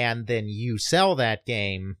 and then you sell that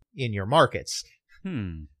game in your markets.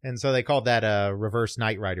 And so they called that a reverse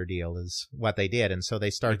Knight Rider deal is what they did. And so they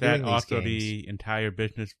start doing these games. Is that also the entire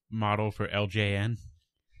business model for LJN?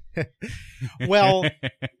 Well,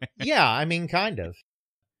 yeah, I mean, kind of.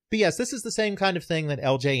 But yes, this is the same kind of thing that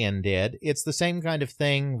LJN did. It's the same kind of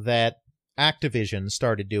thing that Activision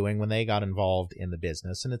started doing when they got involved in the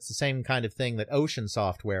business. And it's the same kind of thing that Ocean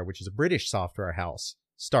Software, which is a British software house,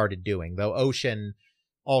 started doing. Though Ocean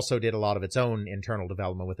also did a lot of its own internal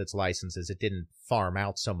development with its licenses. It didn't farm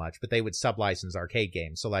out so much, but they would sublicense arcade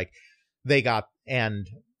games. So like and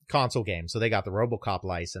console games. So they got the RoboCop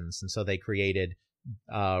license. And so they created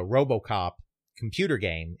RoboCop computer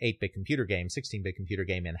game, 8-bit computer game, 16-bit computer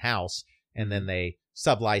game in-house. And then they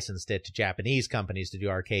sublicensed it to Japanese companies to do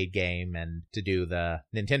arcade game and to do the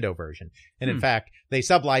Nintendo version. And in fact, they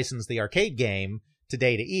sublicensed the arcade game to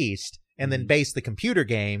Data East and then based the computer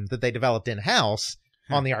game that they developed in-house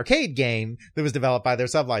on the arcade game that was developed by their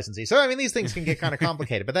sublicensee. So, I mean, these things can get kind of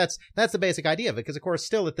complicated, but that's the basic idea of it. Because, of course,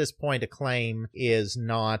 still at this point, Acclaim is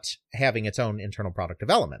not having its own internal product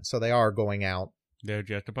development. So they are going out. They're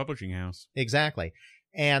just a publishing house. Exactly.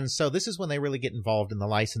 And so this is when they really get involved in the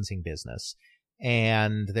licensing business.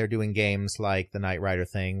 And they're doing games like the Knight Rider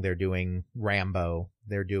thing. They're doing Rambo.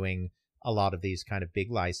 They're doing a lot of these kind of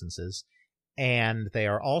big licenses. And they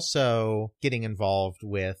are also getting involved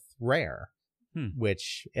with Rare,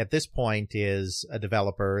 which at this point is a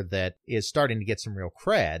developer that is starting to get some real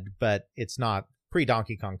cred, but it's not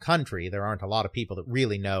pre-Donkey Kong Country. There aren't a lot of people that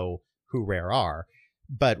really know who Rare are.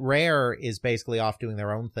 But Rare is basically off doing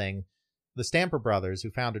their own thing. The Stamper brothers,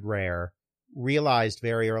 who founded Rare, realized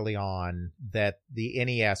very early on that the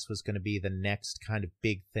NES was going to be the next kind of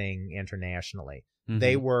big thing internationally.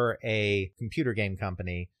 They were a computer game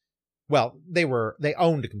company. Well, they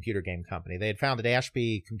owned a computer game company. They had founded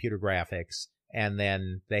Ashby Computer Graphics, and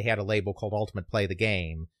then they had a label called Ultimate Play the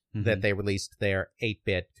Game that they released their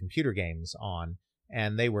 8-bit computer games on.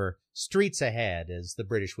 And they were streets ahead, as the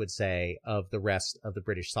British would say, of the rest of the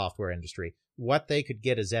British software industry. What they could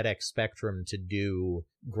get a ZX Spectrum to do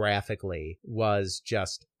graphically was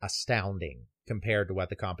just astounding compared to what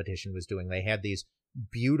the competition was doing. They had these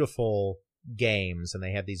beautiful games, and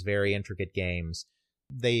they had these very intricate games.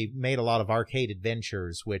 They made a lot of arcade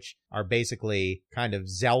adventures, which are basically kind of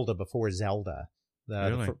Zelda before Zelda.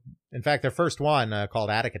 Really? In fact, their first one, called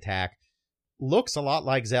Attic Attack, looks a lot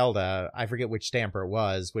like Zelda. I forget which stamper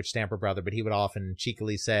brother, but he would often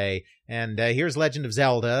cheekily say, and here's Legend of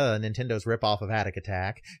Zelda, Nintendo's ripoff of Attic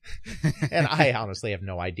Attack. And I honestly have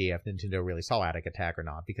no idea if Nintendo really saw Attic Attack or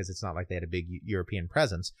not, because it's not like they had a big European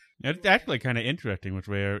presence. It's actually kind of interesting with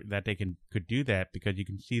Rare that they could do that, because you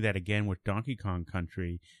can see that again with Donkey Kong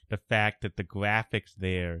Country. The fact that the graphics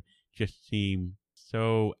there just seem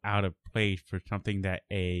so out of place for something that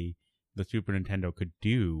the Super Nintendo could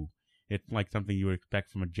do. It's like something you would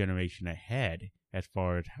expect from a generation ahead, as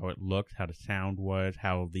far as how it looked, how the sound was,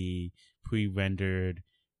 how the pre-rendered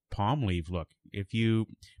palm leaves look. If you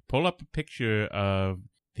pull up a picture of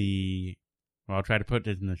I'll try to put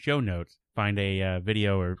this in the show notes, find a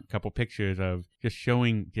video or a couple pictures of just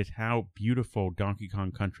showing just how beautiful Donkey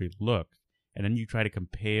Kong Country looks, and then you try to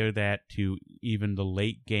compare that to even the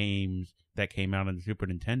late games that came out on the Super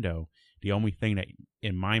Nintendo. The only thing that,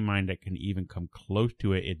 in my mind, that can even come close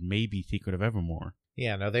to it may be Secret of Evermore.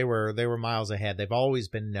 Yeah, no, they were miles ahead. They've always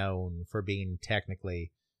been known for being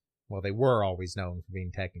they were always known for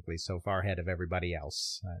being technically so far ahead of everybody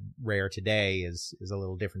else. Rare today is a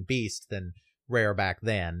little different beast than Rare back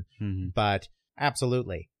then, but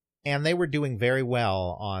absolutely. And they were doing very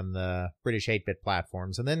well on the British 8-bit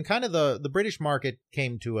platforms. And then kind of the British market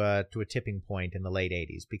came to a tipping point in the late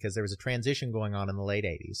 80s, because there was a transition going on in the late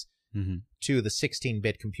 80s to the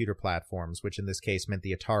 16-bit computer platforms, which in this case meant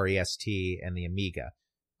the Atari ST and the Amiga.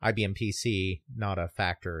 IBM PC, not a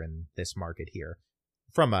factor in this market here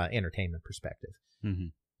from an entertainment perspective.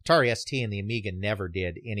 Atari ST and the Amiga never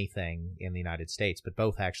did anything in the United States, but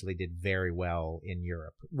both actually did very well in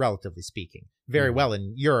Europe, relatively speaking. Very well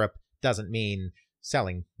in Europe doesn't mean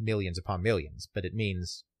selling millions upon millions, but it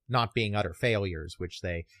means not being utter failures, which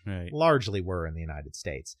they largely were in the United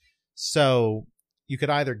States. So you could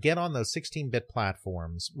either get on those 16-bit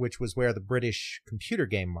platforms, which was where the British computer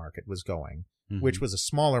game market was going, which was a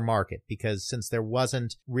smaller market, because since there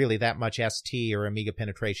wasn't really that much ST or Amiga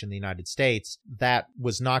penetration in the United States, that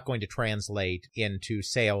was not going to translate into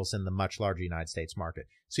sales in the much larger United States market.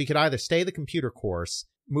 So you could either stay the computer course,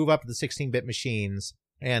 move up to the 16-bit machines,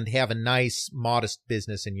 and have a nice, modest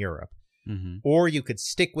business in Europe. Or you could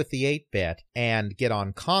stick with the 8-bit and get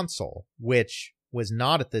on console, which was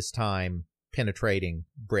not at this time penetrating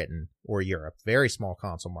Britain or Europe. Very small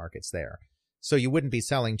console markets there. So you wouldn't be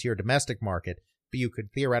selling to your domestic market, but you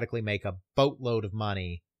could theoretically make a boatload of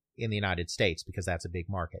money in the United States, because that's a big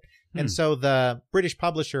market. And so the British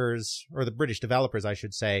publishers, or the British developers, I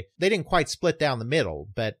should say, they didn't quite split down the middle,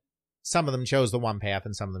 but some of them chose the one path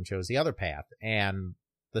and some of them chose the other path. And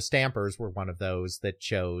the Stampers were one of those that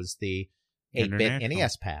chose the 8-bit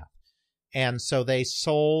NES path. And so they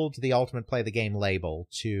sold the Ultimate Play the Game label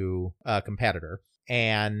to a competitor,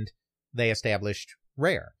 and they established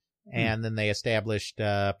Rare. And then they established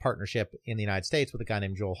a partnership in the United States with a guy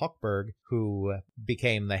named Joel Hochberg, who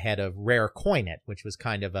became the head of Rare Coin-It, which was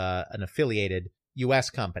kind of an affiliated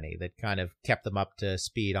U.S. company that kind of kept them up to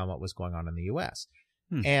speed on what was going on in the U.S.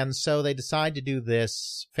 And so they decided to do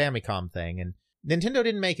this Famicom thing, and Nintendo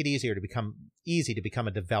didn't make it easy to become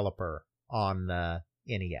a developer on the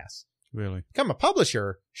NES. Really? Become a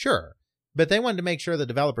publisher, sure, but they wanted to make sure the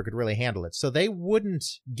developer could really handle it. So they wouldn't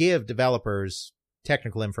give developers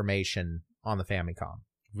technical information on the Famicom.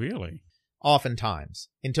 Really? Oftentimes,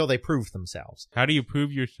 until they prove themselves. How do you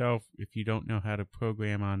prove yourself if you don't know how to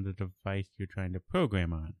program on the device you're trying to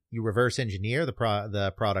program on? You reverse engineer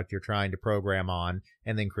the product you're trying to program on,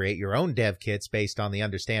 and then create your own dev kits based on the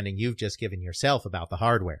understanding you've just given yourself about the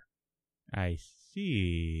hardware. I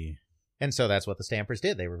see. And so that's what the Stampers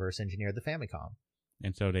did. They reverse engineered the Famicom.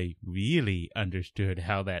 And so they really understood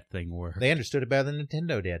how that thing worked. They understood it better than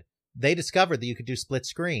Nintendo did. They discovered that you could do split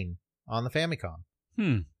screen on the Famicom.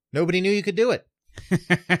 Nobody knew you could do it.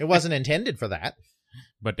 It wasn't intended for that.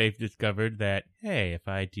 But they've discovered that, hey, if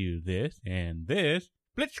I do this and this,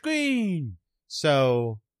 split screen!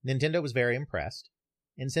 So Nintendo was very impressed.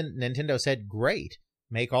 And Nintendo said, great,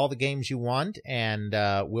 make all the games you want, and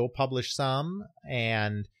we'll publish some,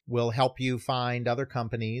 and we'll help you find other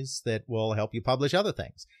companies that will help you publish other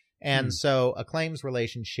things. And so Acclaim's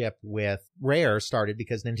relationship with Rare started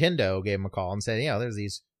because Nintendo gave them a call and said, there's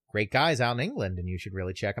these great guys out in England, and you should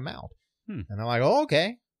really check them out. And they're like, oh,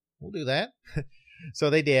 okay, we'll do that.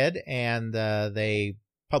 So they did, and they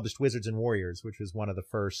published Wizards and Warriors, which was one of the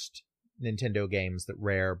first Nintendo games that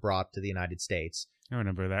Rare brought to the United States. I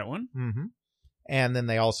remember that one. And then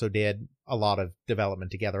they also did a lot of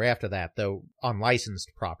development together after that, though on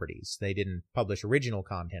licensed properties. They didn't publish original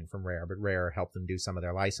content from Rare, but Rare helped them do some of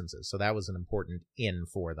their licenses. So that was an important in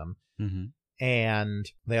for them. And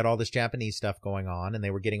they had all this Japanese stuff going on, and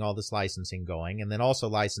they were getting all this licensing going, and then also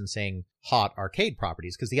licensing hot arcade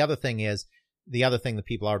properties. Because the other thing that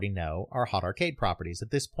people already know are hot arcade properties.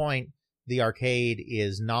 At this point, the arcade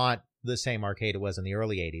is not the same arcade it was in the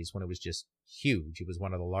early 80s when it was just huge. It was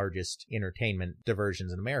one of the largest entertainment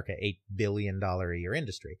diversions in America, $8 billion a year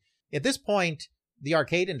industry. At this point, the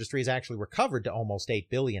arcade industry has actually recovered to almost $8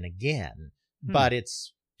 billion again, but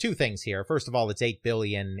it's two things here. First of all, it's $8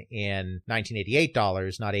 billion in 1988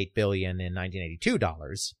 dollars, not $8 billion in 1982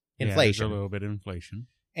 dollars. Inflation. Yeah, a little bit of inflation.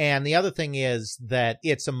 And the other thing is that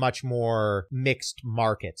it's a much more mixed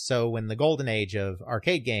market. So when the golden age of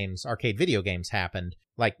arcade video games happened,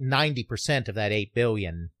 like 90% of that $8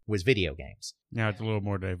 billion was video games. Now it's a little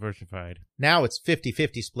more diversified. Now it's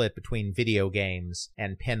 50-50 split between video games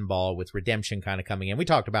and pinball, with Redemption kind of coming in. We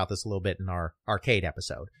talked about this a little bit in our arcade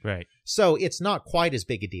episode. Right. So it's not quite as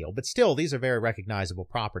big a deal, but still, these are very recognizable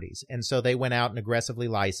properties. And so they went out and aggressively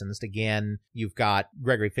licensed. Again, you've got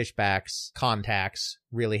Gregory Fishback's contacts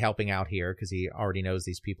really helping out here because he already knows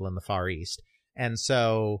these people in the Far East. And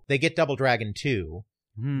so they get Double Dragon 2,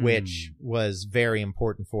 which was very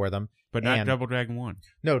important for them. But not Double Dragon 1.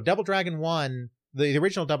 No, Double Dragon 1, the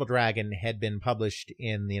original Double Dragon had been published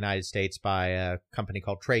in the United States by a company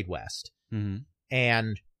called Tradewest. Mm-hmm.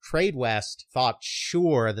 And Tradewest thought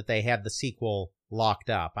sure that they had the sequel locked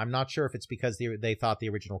up. I'm not sure if it's because they thought the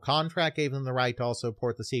original contract gave them the right to also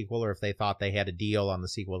port the sequel, or if they thought they had a deal on the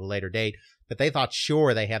sequel at a later date. But they thought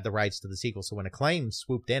sure they had the rights to the sequel. So when Acclaim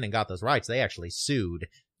swooped in and got those rights, they actually sued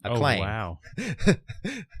Acclaim. Oh, wow.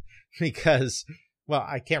 Because, well,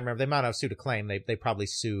 I can't remember. They might have sued Acclaim. They probably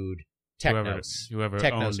sued Technos. Whoever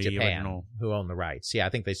Technos owned the Japan, original. who owned the rights. Yeah, I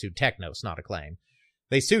think they sued Technos, not Acclaim.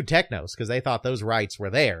 They sued Technos because they thought those rights were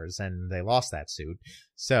theirs, and they lost that suit.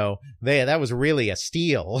 So that was really a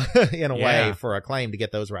steal in a way for Acclaim to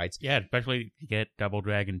get those rights. Yeah, especially to get Double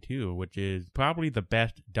Dragon 2, which is probably the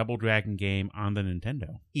best Double Dragon game on the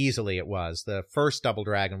Nintendo. Easily it was. The first Double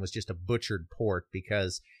Dragon was just a butchered port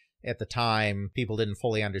because at the time people didn't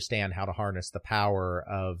fully understand how to harness the power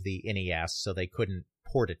of the NES, so they couldn't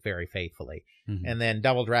port it very faithfully. Mm-hmm. And then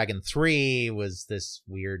Double Dragon 3 was this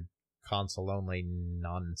weird console-only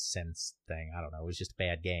nonsense thing. I don't know. It was just a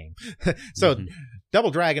bad game. So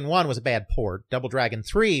Double Dragon 1 was a bad port. Double Dragon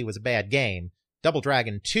 3 was a bad game. Double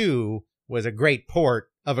Dragon 2 was a great port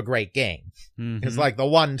of a great game. Mm-hmm. It's like the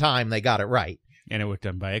one time they got it right. And it was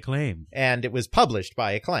done by Acclaim. And it was published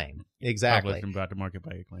by Acclaim. Exactly. Published and brought to market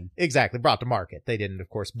by Acclaim. Exactly. Brought to market. They didn't, of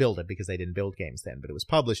course, build it because they didn't build games then, but it was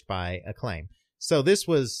published by Acclaim. So this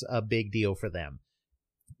was a big deal for them.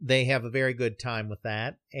 They have a very good time with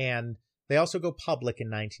that. And they also go public in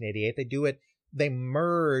 1988.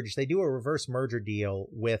 They do a reverse merger deal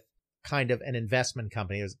with kind of an investment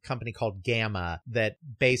company. It was a company called Gamma that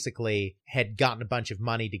basically had gotten a bunch of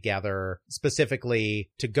money together specifically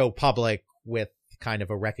to go public with kind of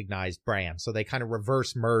a recognized brand. So they kind of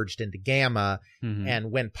reverse merged into Gamma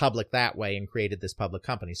and went public that way and created this public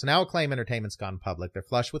company. So now Acclaim Entertainment's gone public. They're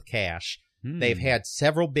flush with cash. They've had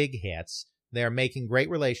several big hits. They're making great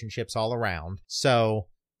relationships all around. So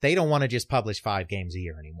they don't want to just publish 5 games a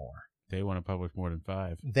year anymore. They want to publish more than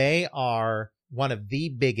 5. They are one of the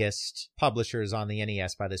biggest publishers on the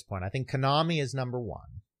NES by this point. I think Konami is number 1.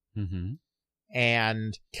 Mm-hmm.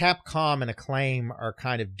 And Capcom and Acclaim are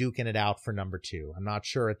kind of duking it out for number 2. I'm not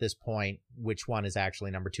sure at this point which one is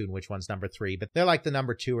actually number 2 and which one's number 3, but they're like the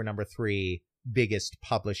number 2 or number 3 biggest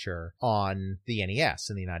publisher on the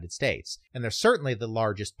NES in the United States. And they're certainly the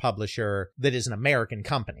largest publisher that is an American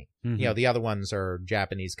company. Mm-hmm. You know, the other ones are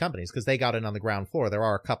Japanese companies because they got in on the ground floor. There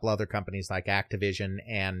are a couple other companies like Activision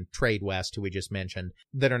and Tradewest, who we just mentioned,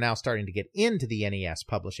 that are now starting to get into the NES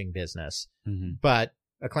publishing business. Mm-hmm. But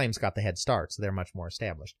Acclaim's got the head start, so they're much more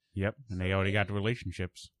established. Yep, and they already got the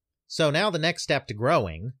relationships. So now the next step to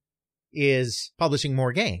growing is publishing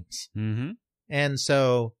more games. Mm-hmm. And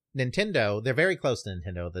so Nintendo, they're very close to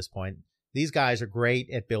Nintendo at this point. These guys are great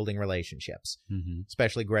at building relationships,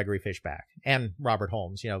 especially Gregory Fishback and Robert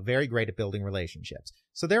Holmes, very great at building relationships.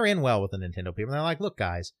 So they're in well with the Nintendo people. And they're like, look,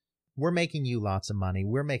 guys, we're making you lots of money.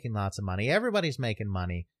 We're making lots of money. Everybody's making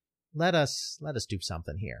money. Let us do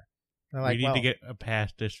something here. They're like, we need to get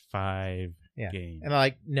past this 5 game. And they're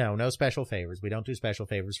like, no special favors. We don't do special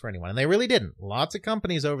favors for anyone. And they really didn't. Lots of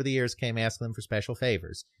companies over the years came asking them for special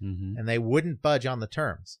favors. Mm-hmm. And they wouldn't budge on the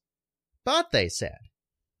terms. But they said,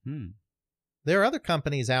 there are other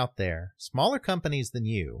companies out there, smaller companies than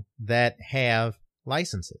you, that have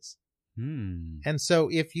licenses. And so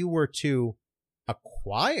if you were to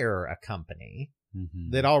acquire a company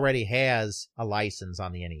that already has a license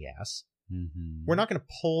on the NES, we're not going to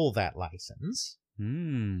pull that license.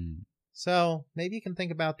 So maybe you can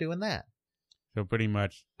think about doing that. So pretty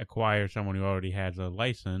much acquire someone who already has a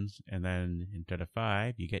license, and then instead of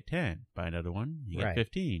 5, you get 10. Buy another one, you get Right.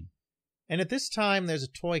 15. And at this time, there's a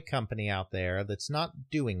toy company out there that's not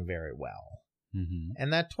doing very well. Mm-hmm.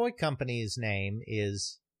 And that toy company's name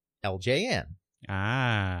is LJN,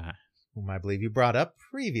 Ah, whom I believe you brought up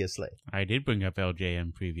previously. I did bring up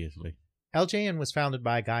LJN previously. LJN was founded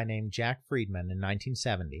by a guy named Jack Friedman in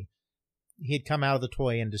 1970. He had come out of the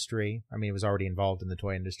toy industry. I mean, he was already involved in the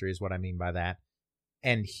toy industry is what I mean by that.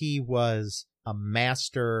 And he was a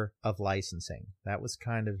master of licensing. That was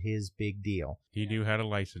kind of his big deal. He knew how to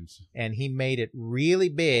license. And he made it really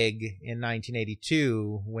big in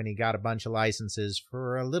 1982 when he got a bunch of licenses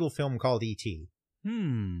for a little film called E.T.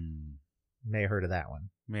 You may have heard of that one.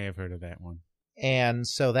 May have heard of that one. And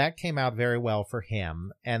so that came out very well for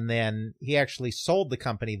him. And then he actually sold the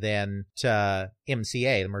company then to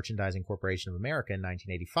MCA, the Merchandising Corporation of America, in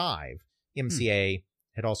 1985. MCA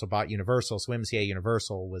had also bought Universal. So MCA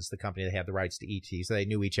Universal was the company that had the rights to ET. So they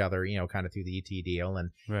knew each other, kind of through the ET deal. And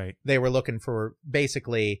Right. they were looking for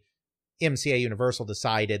basically MCA Universal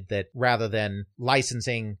decided that rather than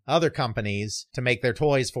licensing other companies to make their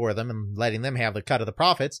toys for them and letting them have the cut of the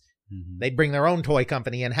profits, Mm-hmm. they'd bring their own toy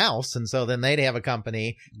company in house, and so then they'd have a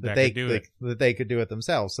company that they could do it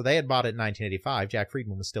themselves. So they had bought it in 1985. Jack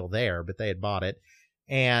Friedman was still there, but they had bought it,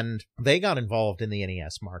 and they got involved in the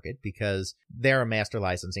NES market because they're a master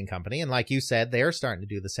licensing company, and like you said, they're starting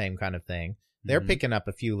to do the same kind of thing. They're Mhm. picking up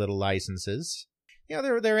a few little licenses.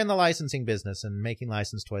 They're in the licensing business and making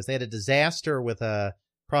licensed toys. They had a disaster with a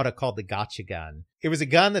product called the Gotcha Gun. It was a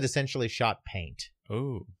gun that essentially shot paint.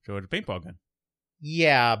 Oh, so it's a paintball gun.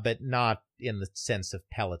 Yeah, but not in the sense of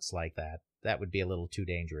pellets like that. That would be a little too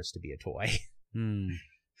dangerous to be a toy. Hmm.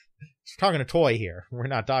 We're talking a toy here. We're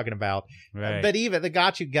not talking about... Right. But even the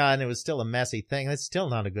Gotcha Gun, it was still a messy thing. That's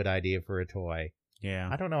still not a good idea for a toy. Yeah.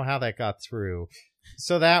 I don't know how that got through.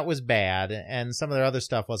 So that was bad, and some of their other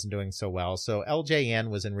stuff wasn't doing so well. So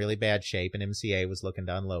LJN was in really bad shape, and MCA was looking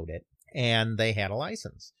to unload it. And they had a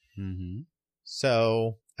license. Mm-hmm.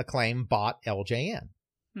 So Acclaim bought LJN.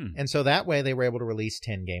 And so that way they were able to release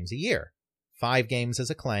 10 games a year. 5 games as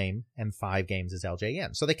Acclaim and 5 games as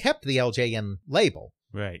LJN. So they kept the LJN label.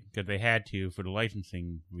 Right, because they had to for the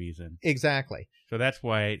licensing reason. Exactly. So that's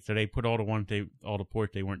why. So they put all the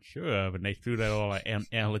ports they weren't sure of, and they threw that all at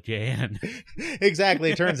LJN.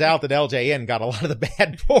 Exactly. It turns out that LJN got a lot of the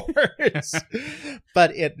bad ports,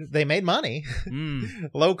 but they made money.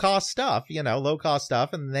 Low cost stuff,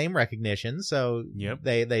 and name recognition. So Yep.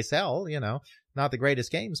 they sell, not the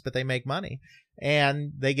greatest games, but they make money.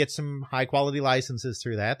 And they get some high quality licenses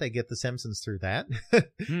through that. They get The Simpsons through that.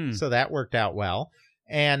 So that worked out well.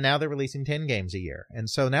 And now they're releasing 10 games a year. And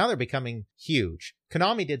so now they're becoming huge.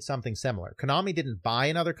 Konami did something similar. Konami didn't buy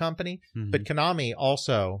another company, but Konami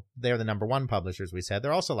also, they're the number 1 publishers, we said.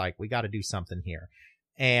 They're also like, we got to do something here.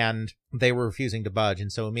 And they were refusing to budge.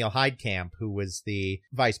 And so Emil Heidkamp, who was the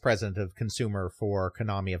vice president of consumer for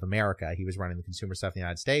Konami of America, he was running the consumer stuff in the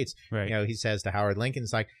United States. Right. He says to Howard Lincoln,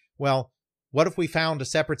 it's like, well, what if we found a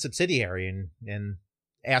separate subsidiary and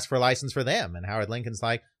asked for a license for them? And Howard Lincoln's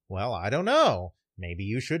like, well, I don't know. Maybe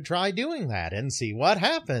you should try doing that and see what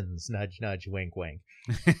happens. Nudge, nudge, wink, wink.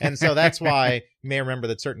 And so that's why you may remember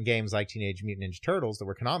that certain games like Teenage Mutant Ninja Turtles that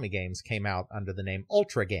were Konami games came out under the name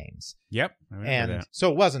Ultra Games. Yep. I remember And that.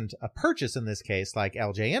 so it wasn't a purchase in this case like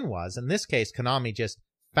LJN was. In this case, Konami just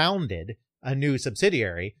founded a new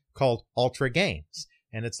subsidiary called Ultra Games.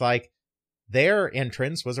 And it's like their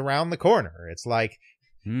entrance was around the corner. It's like,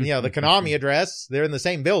 the Konami address, they're in the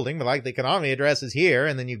same building, but like the Konami address is here,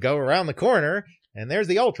 and then you go around the corner, and there's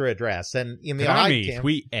the Ultra address. And Emil Konami, Heidkamp,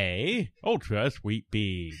 Suite A, Ultra, Suite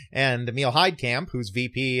B. and Emil Heidkamp, who's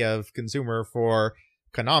VP of Consumer for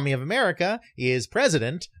Konami of America, is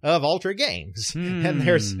president of Ultra Games. And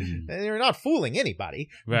they're not fooling anybody.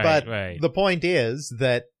 Right, but right. the point is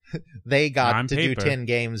that they got On to do paper. 10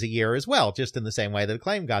 games a year as well, just in the same way that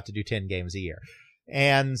Acclaim got to do 10 games a year.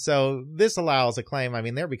 And so this allows Acclaim, I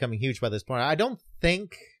mean, they're becoming huge by this point. I don't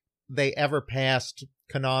think they ever passed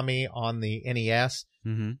Konami on the NES,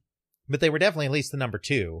 but they were definitely at least the number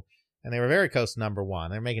 2, and they were very close to number 1.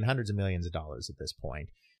 They're making hundreds of millions of dollars at this point.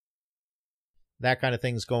 That kind of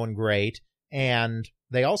thing's going great. And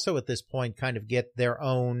they also at this point kind of get their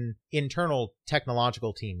own internal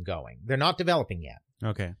technological team going. They're not developing yet.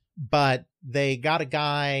 Okay. But they got a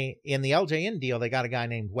guy in the LJN deal. They got a guy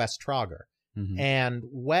named Wes Trauger. And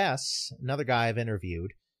Wes, another guy I've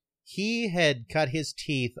interviewed, he had cut his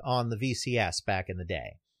teeth on the VCS back in the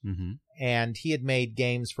day. And he had made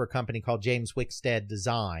games for a company called James Wickstead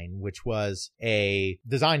Design, which was a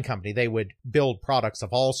design company. They would build products of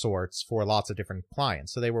all sorts for lots of different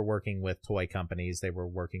clients. So they were working with toy companies. They were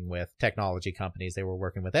working with technology companies. They were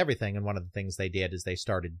working with everything. And one of the things they did is they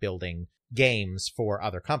started building games for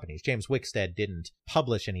other companies. James Wickstead didn't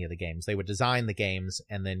publish any of the games. They would design the games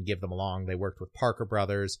and then give them along. They worked with Parker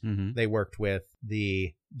Brothers. Mm-hmm. They worked with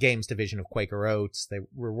the games division of Quaker Oats. They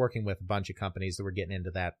were working with a bunch of companies that were getting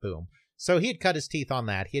into that boom. So he had cut his teeth on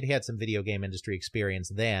that. He had had some video game industry experience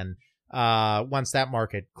then. Once that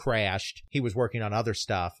market crashed, he was working on other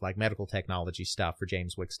stuff like medical technology stuff for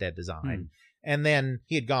James Wickstead Design. And then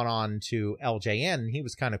he had gone on to LJN. He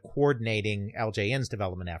was kind of coordinating LJN's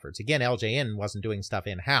development efforts. Again, LJN wasn't doing stuff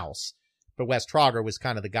in-house, but Wes Trauger was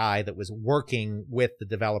kind of the guy that was working with the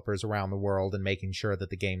developers around the world and making sure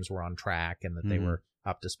that the games were on track and that they were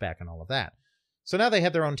up to spec and all of that. So now they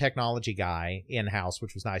had their own technology guy in-house,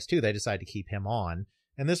 which was nice too. They decided to keep him on.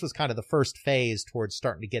 And this was kind of the first phase towards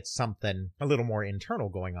starting to get something a little more internal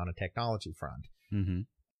going on a technology front. Mm-hmm.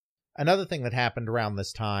 Another thing that happened around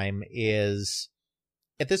this time is,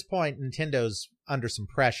 at this point, Nintendo's under some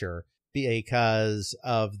pressure because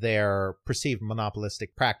of their perceived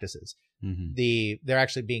monopolistic practices. Mm-hmm. They're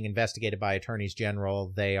actually being investigated by attorneys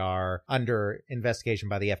general. They are under investigation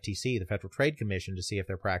by the FTC, the Federal Trade Commission, to see if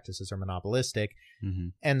their practices are monopolistic. Mm-hmm.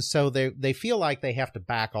 And so they feel like they have to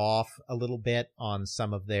back off a little bit on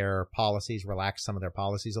some of their policies, relax some of their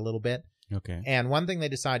policies a little bit. Okay. And one thing they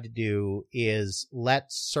decide to do is let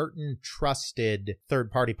certain trusted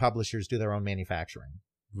third-party publishers do their own manufacturing.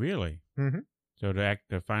 Really? Mm-hmm. So they're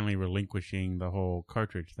finally relinquishing the whole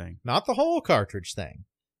cartridge thing. Not the whole cartridge thing,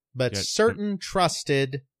 but certain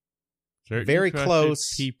trusted, very trusted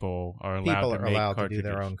close people are allowed to do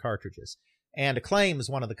their own cartridges. And Acclaim is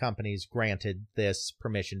one of the companies granted this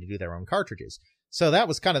permission to do their own cartridges. So that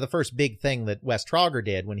was kind of the first big thing that Wes Trauger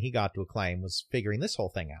did when he got to Acclaim, was figuring this whole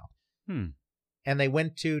thing out. And they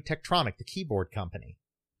went to Tektronix, the keyboard company,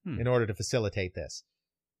 in order to facilitate this.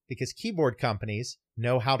 Because keyboard companies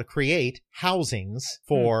know how to create housings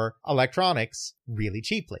for electronics really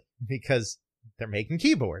cheaply, because they're making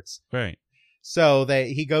keyboards. Right. So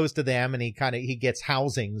he goes to them and he gets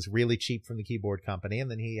housings really cheap from the keyboard company,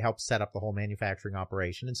 and then he helps set up the whole manufacturing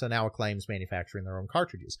operation. And so now Acclaim's manufacturing their own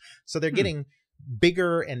cartridges. So they're getting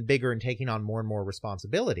bigger and bigger and taking on more and more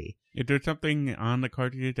responsibility. Is there something on the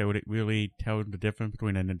cartridges that would really tell the difference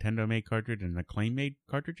between a Nintendo-made cartridge and Acclaim-made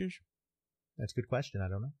cartridges? That's a good question. I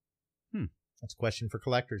don't know. That's a question for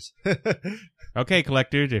collectors. Okay,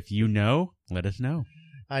 collectors, if you know, let us know.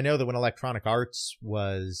 I know that when Electronic Arts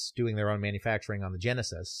was doing their own manufacturing on the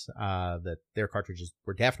Genesis, that their cartridges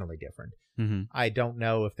were definitely different. Mm-hmm. I don't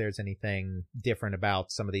know if there's anything different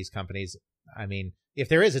about some of these companies. I mean, if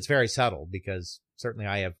there is, it's very subtle, because certainly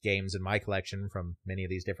I have games in my collection from many of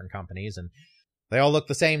these different companies, and they all look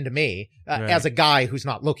the same to me, as a guy who's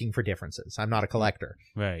not looking for differences. I'm not a collector.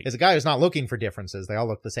 Right. As a guy who's not looking for differences, they all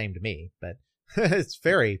look the same to me, but it's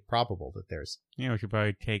very probable that there's... Yeah, we should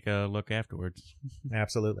probably take a look afterwards.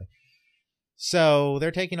 Absolutely. So they're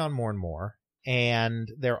taking on more and more, and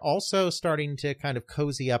they're also starting to kind of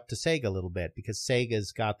cozy up to Sega a little bit, because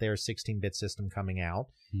Sega's got their 16-bit system coming out,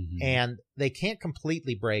 and they can't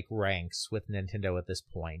completely break ranks with Nintendo at this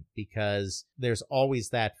point, because there's always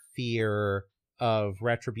that fear of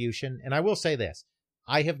retribution. And I will say this,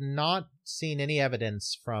 I have not seen any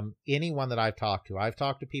evidence from anyone that I've talked to. I've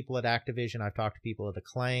talked to people at Activision, I've talked to people at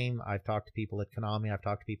Acclaim, I've talked to people at Konami, I've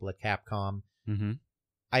talked to people at Capcom.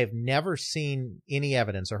 I have never seen any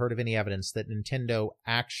evidence or heard of any evidence that Nintendo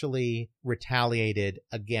actually retaliated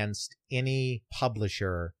against any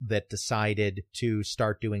publisher that decided to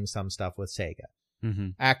start doing some stuff with Sega.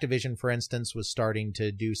 Activision, for instance, was starting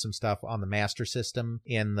to do some stuff on the Master System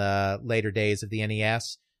in the later days of the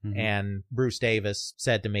NES. And Bruce Davis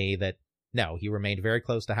said to me that, no, he remained very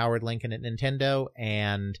close to Howard Lincoln at Nintendo,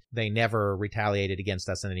 and they never retaliated against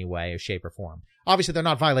us in any way or shape or form. Obviously, they're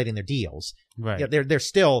not violating their deals. Right. Yeah,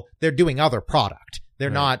 they're doing other product. They're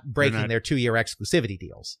not breaking their 2-year exclusivity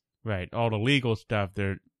deals. Right. All the legal stuff,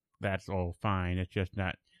 that's all fine. It's just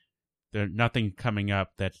there's nothing coming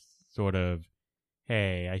up that's sort of,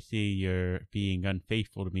 hey, I see you're being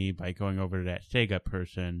unfaithful to me by going over to that Sega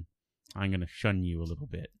person. I'm going to shun you a little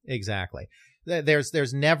bit. Exactly.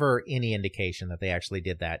 There's never any indication that they actually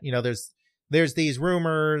did that. You know, there's these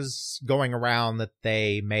rumors going around that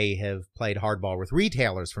they may have played hardball with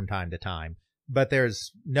retailers from time to time, but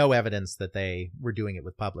there's no evidence that they were doing it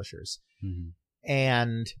with publishers.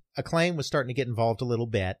 And Acclaim was starting to get involved a little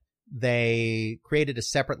bit. They created a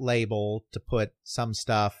separate label to put some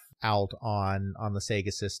stuff out on the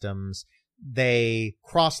Sega systems. they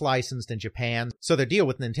cross-licensed in Japan. So their deal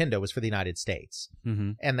with Nintendo was for the United States.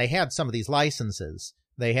 Mm-hmm. And they had some of these licenses.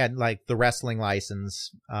 They had, like, the wrestling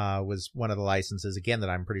license was one of the licenses, again, that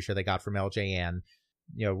I'm pretty sure they got from LJN.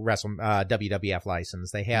 WWF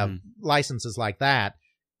license. They have licenses like that,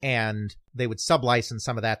 and they would sub-license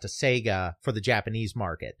some of that to Sega for the Japanese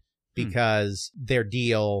market because their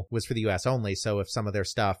deal was for the US only. So if some of their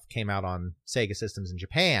stuff came out on Sega systems in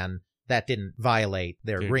Japan, that didn't violate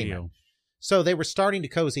their agreement. Deal. So they were starting to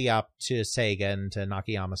cozy up to Sega and to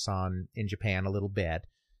Nakayama-san in Japan a little bit.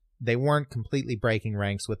 They weren't completely breaking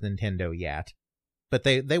ranks with Nintendo yet, but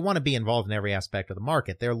they want to be involved in every aspect of the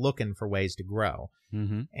market. They're looking for ways to grow.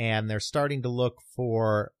 Mm-hmm. And they're starting to look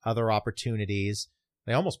for other opportunities.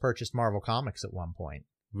 They almost purchased Marvel Comics at one point.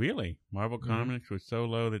 Really? Marvel Comics was so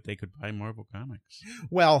low that they could buy Marvel Comics?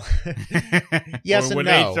 Well, yes or were and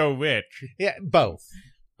no. they so rich? Yeah, both.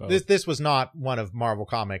 Both. This was not one of Marvel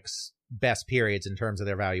Comics' best periods in terms of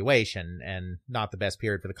their valuation, and not the best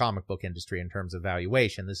period for the comic book industry in terms of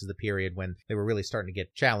valuation. This is the period when they were really starting to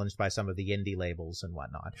get challenged by some of the indie labels and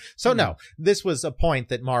whatnot. So no, this was a point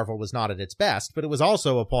that Marvel was not at its best, but it was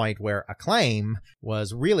also a point where Acclaim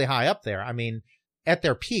was really high up there. I mean, at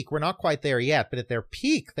their peak, we're not quite there yet, but at their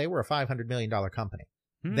peak, they were a $500 million company.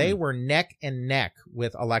 They were neck and neck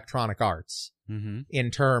with Electronic Arts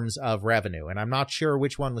in terms of revenue. And I'm not sure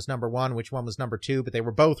which one was number one, which one was number two, but they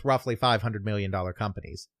were both roughly $500 million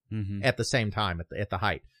companies at the same time at the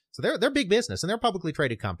height. So they're big business, and they're publicly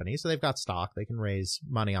traded companies. So they've got stock. They can raise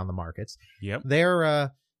money on the markets. Yep. They're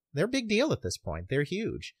a big deal at this point. They're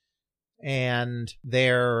huge. And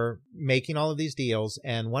they're making all of these deals.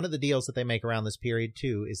 And one of the deals that they make around this period,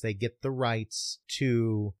 too, is they get the rights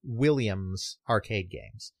to Williams arcade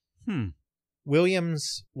games.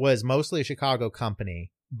 Williams was mostly a Chicago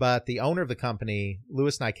company, but the owner of the company,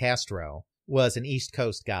 Louis Nicastro, was an East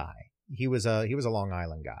Coast guy. He was a Long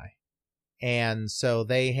Island guy. And so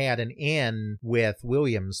they had an in with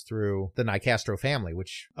Williams through the Nicastro family,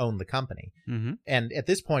 which owned the company. And at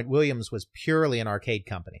this point, Williams was purely an arcade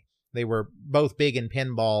company. They were both big in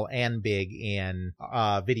pinball and big in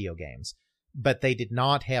video games, but they did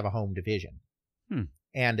not have a home division.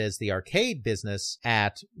 And as the arcade business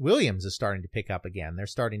at Williams is starting to pick up again, they're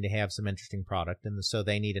starting to have some interesting product, and so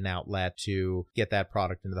they need an outlet to get that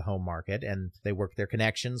product into the home market, and they work their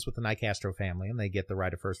connections with the Nicastro family, and they get the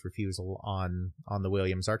right of first refusal on the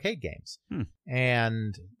Williams arcade games.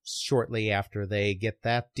 And shortly after they get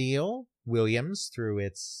that deal, Williams, through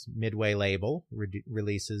its Midway label,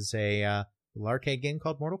 releases a little arcade game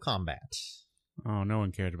called Mortal Kombat. Oh, no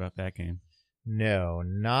one cared about that game. No,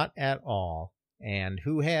 not at all. And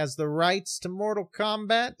who has the rights to Mortal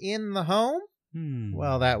Kombat in the home?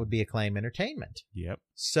 Well, that would be Acclaim Entertainment. Yep.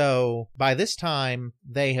 So by this time,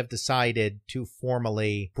 they have decided to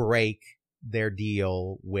formally break their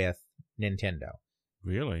deal with Nintendo.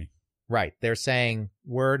 Really? Right. They're saying,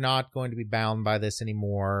 we're not going to be bound by this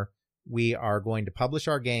anymore. We are going to publish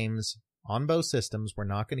our games on both systems. We're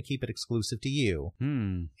not going to keep it exclusive to you.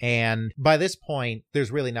 And by this point, there's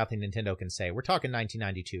really nothing Nintendo can say. We're talking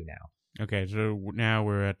 1992 now. Okay, so now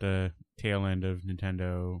we're at the tail end of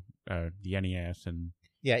Nintendo, the NES, and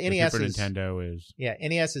NES Super Nintendo is... Yeah,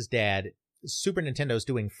 NES is dead. Super Nintendo is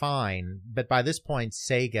doing fine, but by this point,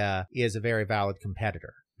 Sega is a very valid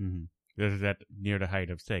competitor. This is at near the height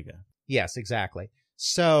of Sega. Yes, exactly.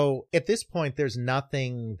 So at this point, there's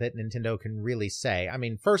nothing that Nintendo can really say. I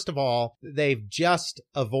mean, first of all, they've just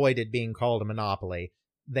avoided being called a monopoly.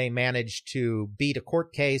 They managed to beat a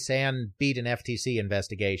court case and beat an FTC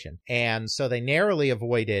investigation. And so they narrowly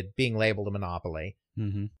avoided being labeled a monopoly.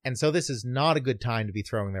 And so this is not a good time to be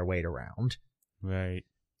throwing their weight around. Right.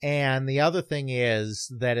 And the other thing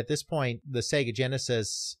is that at this point, the Sega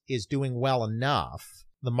Genesis is doing well enough.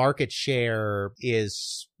 The market share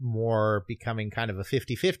is more becoming kind of a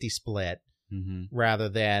 50-50 split rather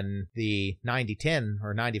than the 90-10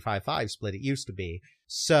 or 95-5 split it used to be.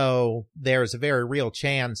 So there's a very real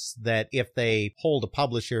chance that if they hold a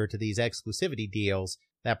publisher to these exclusivity deals,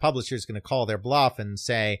 that publisher is going to call their bluff and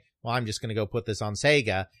say, well, I'm just going to go put this on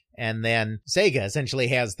Sega. And then Sega essentially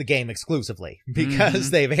has the game exclusively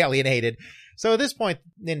because they've alienated. So at this point,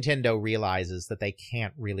 Nintendo realizes that they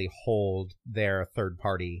can't really hold their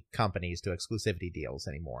third-party companies to exclusivity deals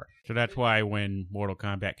anymore. So that's why when Mortal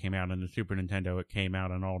Kombat came out on the Super Nintendo, it came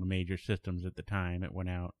out on all the major systems at the time. It went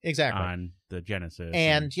out on the Genesis.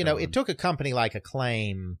 And you know, it took a company like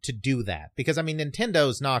Acclaim to do that because, I mean,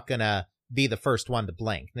 Nintendo's not going to be the first one to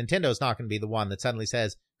blink. Nintendo's not going to be the one that suddenly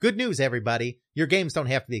says, good news, everybody. Your games don't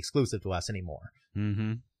have to be exclusive to us anymore.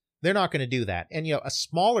 They're not going to do that. And, a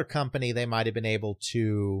smaller company, they might have been able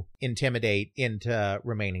to intimidate into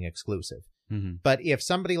remaining exclusive. Mm-hmm. But if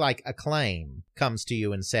somebody like Acclaim comes to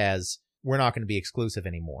you and says, we're not going to be exclusive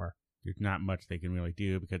anymore. There's not much they can really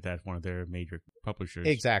do because that's one of their major publishers.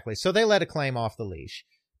 Exactly. So they let Acclaim off the leash.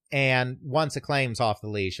 And once Acclaim's off the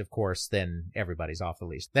leash, of course, then everybody's off the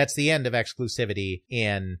leash. That's the end of exclusivity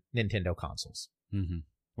in Nintendo consoles. Mm-hmm.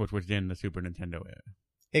 Which was in the Super Nintendo era.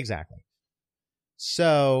 Exactly.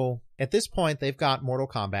 So at this point, they've got Mortal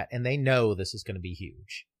Kombat, and they know this is going to be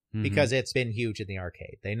huge because it's been huge in the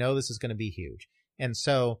arcade. They know this is going to be huge. And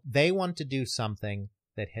so they want to do something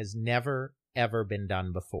that has never, ever been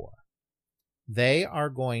done before. They are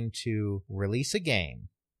going to release a game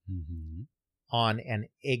on an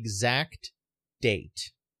exact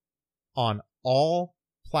date on all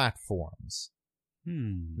platforms.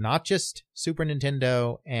 Not just Super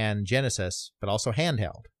Nintendo and Genesis, but also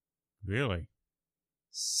handheld. Really?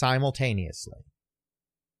 Simultaneously.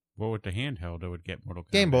 What would the handheld that would get Mortal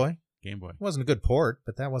Kombat? Game Boy. Game Boy. It wasn't a good port,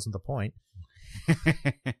 but that wasn't the point.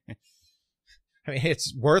 I mean,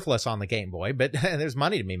 it's worthless on the Game Boy, but there's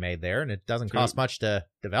money to be made there, and it doesn't cost much to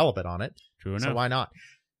develop it on it. True enough. So why not?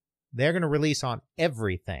 They're going to release on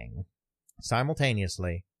everything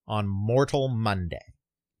simultaneously on Mortal Monday.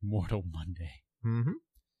 Mortal Monday.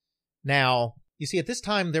 Now, you see, at this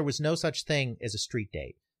time, there was no such thing as a street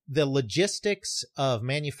date. The logistics of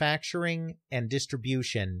manufacturing and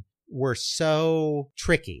distribution were so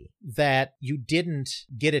tricky that you didn't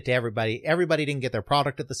get it to everybody. Everybody didn't get their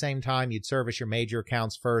product at the same time. You'd service your major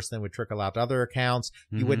accounts first, then would trickle out to other accounts.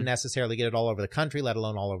 You wouldn't necessarily get it all over the country, let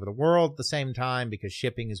alone all over the world at the same time, because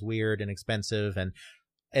shipping is weird and expensive. And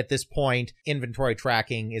at this point, inventory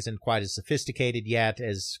tracking isn't quite as sophisticated yet.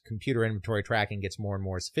 As computer inventory tracking gets more and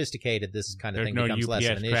more sophisticated, this kind of thing becomes less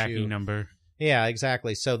of an issue. tracking number. Yeah,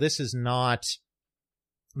 exactly. So this is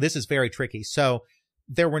very tricky. So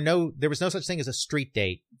there was no such thing as a street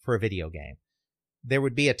date for a video game. There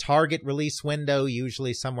would be a target release window,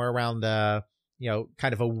 usually somewhere around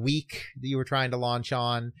kind of a week that you were trying to launch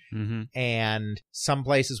on. And some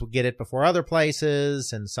places would get it before other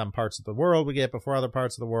places, and some parts of the world would get it before other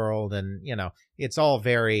parts of the world. And, it's all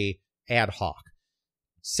very ad hoc.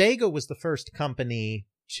 Sega was the first company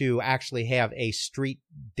to actually have a street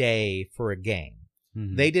day for a game.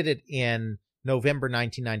 They did it in November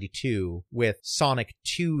 1992 with Sonic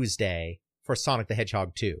Tuesday for Sonic the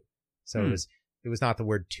Hedgehog 2. So it was not the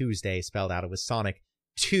word Tuesday spelled out. It was Sonic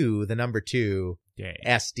 2, the number 2, Day.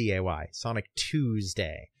 S-D-A-Y, Sonic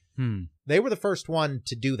Tuesday. They were the first one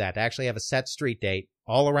to do that, to actually have a set street date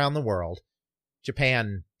all around the world.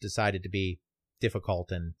 Japan decided to be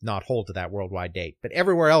difficult and not hold to that worldwide date, but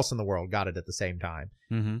everywhere else in the world got it at the same time.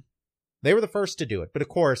 They were the first to do it, but of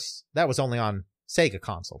course, that was only on Sega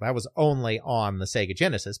console. That was only on the Sega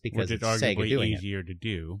Genesis because it's Sega doing it. Easier to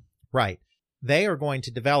do. Right. They are going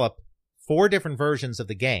to develop 4 different versions of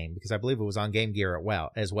the game, because I believe it was on Game Gear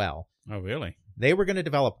as well. Oh, really? They were going to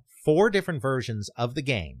develop 4 different versions of the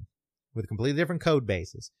game with completely different code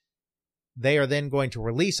bases. They are then going to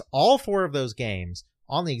release all 4 of those games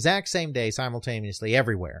on the exact same day simultaneously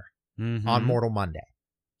everywhere on Mortal Monday.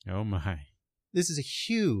 Oh, my. This is a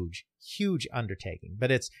huge, huge undertaking, but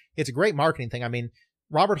it's a great marketing thing. I mean,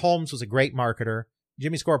 Robert Holmes was a great marketer.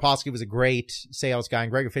 Jimmy Skoropadsky was a great sales guy,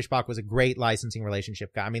 and Gregor Fischbach was a great licensing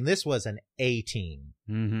relationship guy. I mean, this was an A team.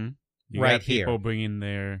 You right got people here. bringing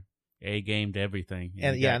their A game to everything.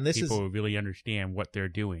 And this people who really understand what they're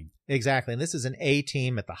doing. Exactly. And this is an A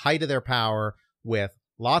team at the height of their power with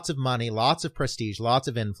lots of money, lots of prestige, lots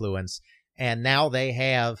of influence. And now they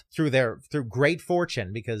have, through great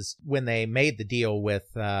fortune, because when they made the deal with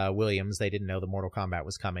Williams, they didn't know the Mortal Kombat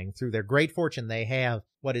was coming. Through their great fortune, they have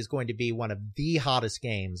what is going to be one of the hottest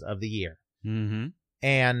games of the year.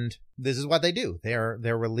 And this is what they do. They're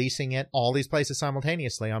releasing it all these places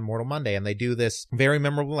simultaneously on Mortal Monday, and they do this very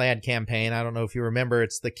memorable ad campaign. I don't know if you remember.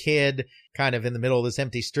 It's the kid kind of in the middle of this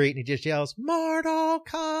empty street, and he just yells, "Mortal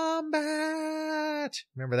Kombat!"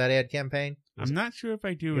 Remember that ad campaign? I'm not sure if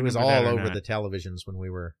I do. It was all over the televisions when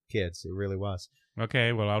we were kids. It really was.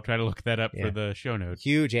 Okay, well, I'll try to look that up for the show notes.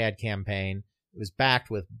 Huge ad campaign. It was backed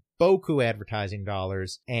with beaucoup advertising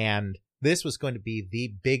dollars, and this was going to be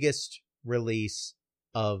the biggest release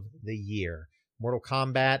of the year. Mortal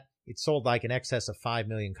Kombat, it sold like in excess of 5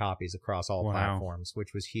 million copies across all platforms,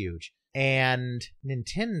 which was huge. And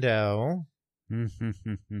Nintendo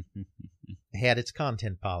had its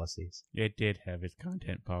content policies. It did have its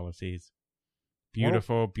content policies.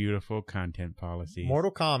 Beautiful, beautiful content policies.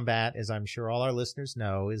 Mortal Kombat, as I'm sure all our listeners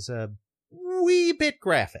know, is a wee bit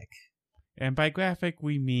graphic. And by graphic,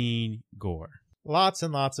 we mean gore. lots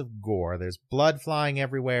and lots of gore. There's blood flying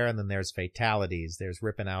everywhere, and then there's fatalities. There's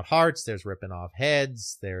ripping out hearts, there's ripping off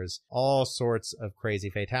heads, there's all sorts of crazy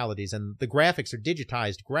fatalities. And the graphics are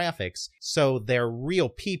digitized graphics, so they're real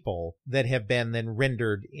people that have been then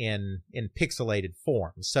rendered in pixelated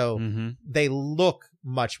form. So they look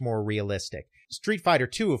much more realistic. Street Fighter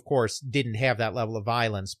II, of course, didn't have that level of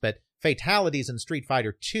violence, but fatalities in Street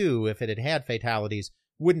Fighter II, if it had had fatalities,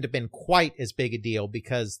 wouldn't have been quite as big a deal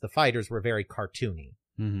because the fighters were very cartoony.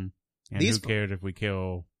 And who cared if we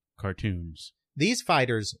kill cartoons? These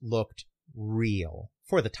fighters looked real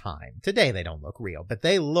for the time. Today they don't look real, but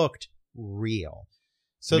they looked real.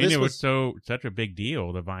 So it was such a big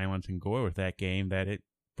deal, the violence and gore with that game, that it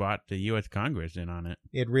brought the U.S. Congress in on it.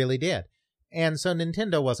 It really did. And so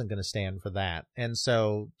Nintendo wasn't going to stand for that. And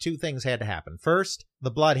so two things had to happen. First,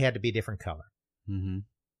 the blood had to be a different color.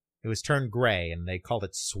 It was turned gray, and they called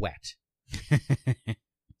it sweat.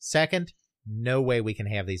 Second, no way we can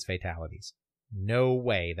have these fatalities. No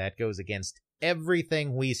way. That goes against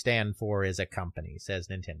everything we stand for as a company, says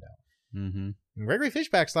Nintendo. And Gregory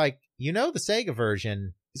Fishback's like, the Sega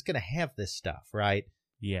version is going to have this stuff, right?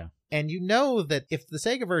 Yeah. And you know that if the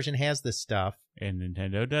Sega version has this stuff, and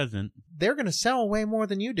Nintendo doesn't, they're going to sell way more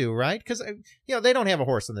than you do, right? Because, they don't have a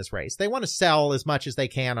horse in this race. They want to sell as much as they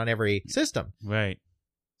can on every system. Right.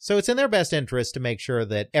 So it's in their best interest to make sure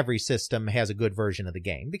that every system has a good version of the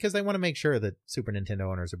game, because they want to make sure that Super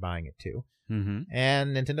Nintendo owners are buying it too.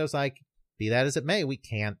 And Nintendo's like, be that as it may, we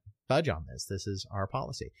can't budge on this. This is our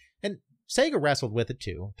policy. And Sega wrestled with it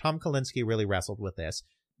too. Tom Kalinske really wrestled with this.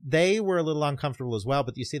 They were a little uncomfortable as well,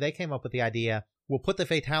 but you see, they came up with the idea, we'll put the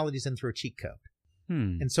fatalities in through a cheat code.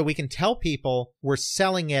 And so we can tell people we're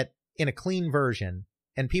selling it in a clean version,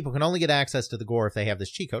 and people can only get access to the gore if they have this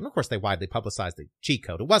cheat code. And of course, they widely publicized the cheat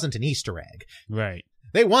code. It wasn't an Easter egg. Right.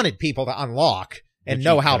 They wanted people to unlock and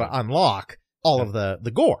know how to unlock all of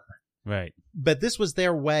the gore. Right. But this was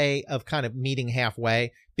their way of kind of meeting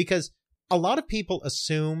halfway, because a lot of people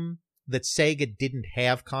assume that Sega didn't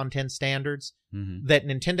have content standards, that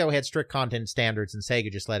Nintendo had strict content standards and Sega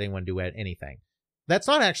just let anyone do anything. That's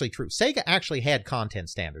not actually true. Sega actually had content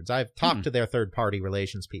standards. I've talked to their third-party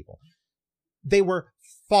relations people. They were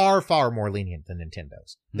far, far more lenient than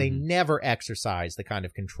Nintendo's. They never exercised the kind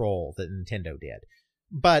of control that Nintendo did.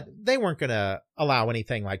 But they weren't going to allow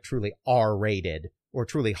anything like truly R-rated or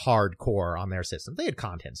truly hardcore on their system. They had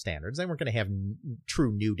content standards. They weren't going to have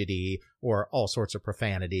true nudity or all sorts of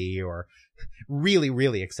profanity or really,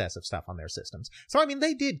 really excessive stuff on their systems. So, I mean,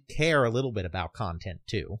 they did care a little bit about content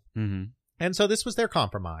too. And so this was their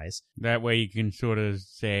compromise. That way you can sort of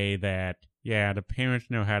say that, yeah, the parents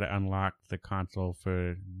know how to unlock the console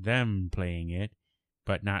for them playing it,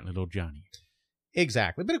 but not little Johnny.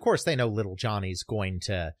 Exactly. But of course they know little Johnny's going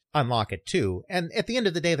to unlock it too. And at the end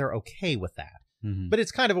of the day, they're okay with that. But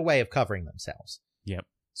it's kind of a way of covering themselves. Yep.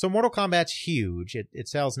 So Mortal Kombat's huge. It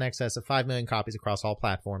sells in excess of 5 million copies across all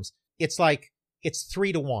platforms. It's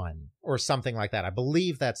 3-1 or something like that. I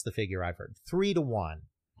believe that's the figure I've heard. 3-1.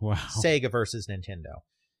 Wow. Sega versus Nintendo.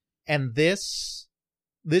 And this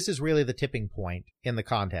is really the tipping point in the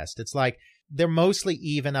contest. It's like they're mostly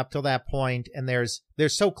even up till that point, and they're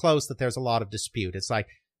so close that there's a lot of dispute. It's like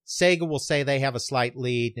Sega will say they have a slight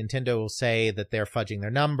lead. Nintendo will say that they're fudging their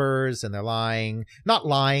numbers and they're lying. Not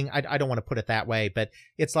lying, I don't want to put it that way, but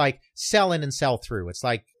it's like sell in and sell through. It's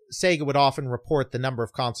like Sega would often report the number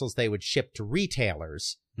of consoles they would ship to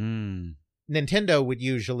retailers. Nintendo would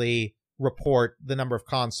usually report the number of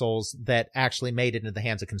consoles that actually made it into the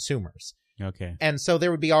hands of consumers. Okay. And so there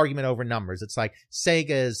would be argument over numbers. It's like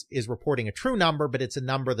Sega is reporting a true number, but it's a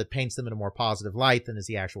number that paints them in a more positive light than is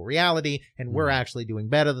the actual reality. And we're actually doing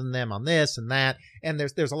better than them on this and that. And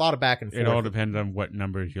there's a lot of back and forth. It all depends on what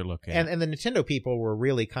numbers you look at. And the Nintendo people were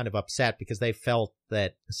really kind of upset because they felt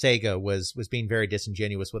that Sega was being very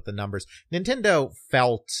disingenuous with the numbers. Nintendo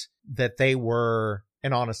felt that they were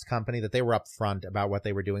an honest company, that they were upfront about what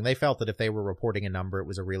they were doing. They felt that if they were reporting a number, it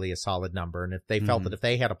was a solid number. And if they felt that if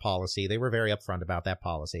they had a policy, they were very upfront about that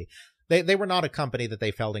policy. They were not a company that they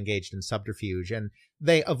felt engaged in subterfuge, and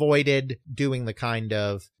they avoided doing the kind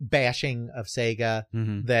of bashing of Sega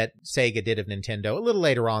that Sega did of Nintendo. A little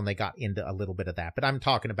later on, they got into a little bit of that, but I'm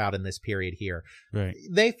talking about in this period here. Right.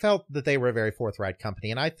 They felt that they were a very forthright company,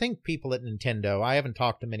 and I think people at Nintendo, I haven't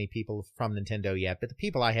talked to many people from Nintendo yet, but the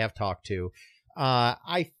people I have talked to,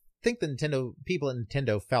 I think the people at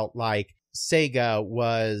Nintendo felt like Sega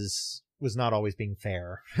was not always being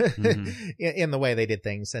fair in the way they did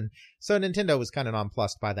things. And so Nintendo was kind of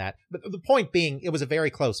nonplussed by that. But the point being, it was a very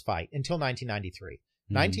close fight until 1993.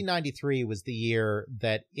 1993 was the year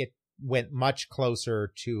that it went much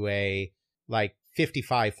closer to a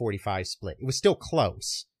 55-45 split. It was still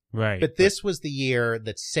close. Right. But this was the year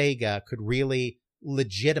that Sega could really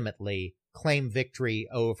legitimately claim victory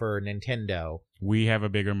over Nintendo. We have a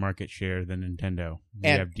bigger market share than Nintendo. We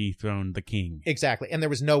And- have dethroned the king. Exactly. And there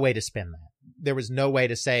was no way to spin that. There was no way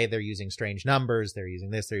to say they're using strange numbers, they're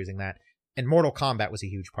using this, they're using that. And Mortal Kombat was a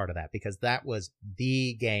huge part of that because that was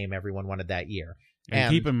the game everyone wanted that year.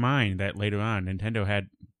 And keep in mind that later on, Nintendo had,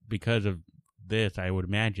 because of this, I would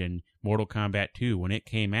imagine, Mortal Kombat 2, when it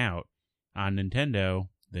came out on Nintendo,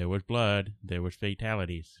 there was blood, there was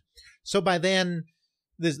fatalities. So by then,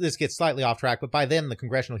 this gets slightly off track, but by then the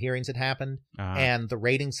congressional hearings had happened and the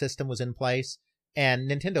rating system was in place, and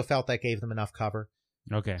Nintendo felt that gave them enough cover.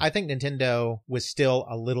 Okay. I think Nintendo was still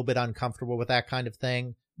a little bit uncomfortable with that kind of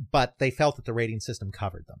thing, but they felt that the rating system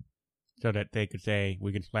covered them. So that they could say,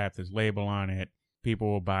 we can slap this label on it,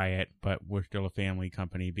 people will buy it, but we're still a family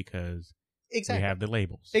company because Exactly. we have the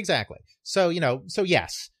labels. Exactly. So,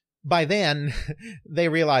 yes, by then they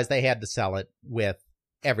realized they had to sell it with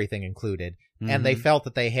everything included, and they Mhm. felt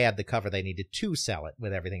that they had the cover they needed to sell it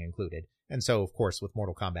with everything included. And so, of course, with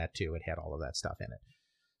Mortal Kombat 2, it had all of that stuff in it.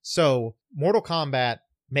 So, Mortal Kombat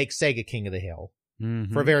makes Sega King of the Hill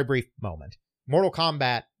Mhm. for a very brief moment. Mortal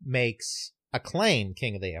Kombat makes Acclaim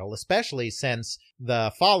King of the Hill, especially since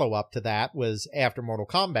the follow-up to that was after Mortal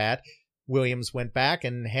Kombat, Williams went back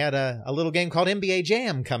and had a little game called NBA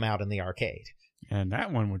Jam come out in the arcade. And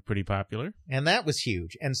that one was pretty popular. And that was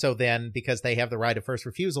huge. And so then, because they have the right of first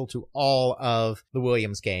refusal to all of the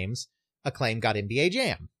Williams games, Acclaim got NBA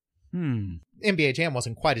Jam. NBA Jam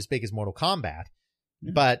wasn't quite as big as Mortal Kombat,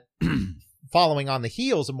 Yeah. but following on the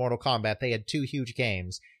heels of Mortal Kombat, they had two huge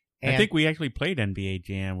games. And I think we actually played NBA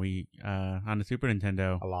Jam. We on the Super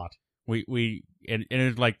Nintendo. a lot. And it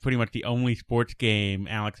was like pretty much the only sports game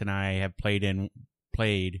Alex and I have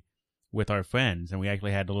played with our friends, and we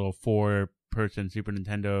actually had the little 4-person Super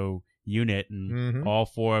Nintendo unit, and Mhm. all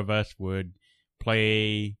 4 of us would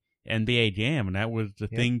play NBA Jam, and that was the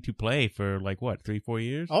Yeah. thing to play for 3-4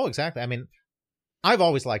 years. Oh, exactly. I mean, I've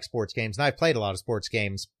always liked sports games, and I've played a lot of sports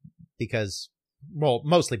games because, well,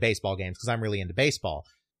 mostly baseball games because I'm really into baseball.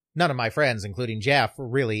 None of my friends, including Jeff, were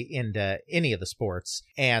really into any of the sports.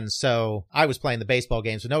 And so I was playing the baseball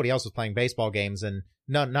games, but nobody else was playing baseball games, and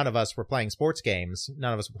none of us were playing sports games.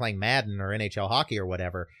 None of us were playing Madden or NHL hockey or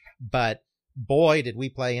whatever. But boy, did we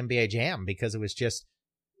play NBA Jam because it was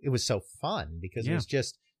so fun because it was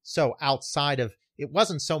just so outside of, it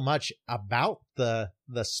wasn't so much about the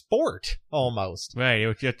sport almost. Right, it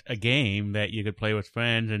was just a game that you could play with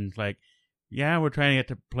friends, and it's like, yeah, we're trying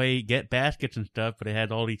to get baskets and stuff, but it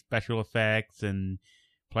has all these special effects and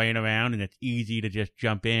playing around, and it's easy to just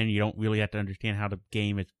jump in. You don't really have to understand how the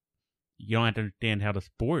game is. You don't have to understand how the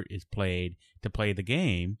sport is played to play the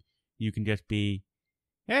game. You can just be,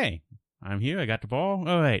 hey, I'm here, I got the ball.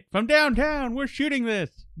 All right, from downtown, we're shooting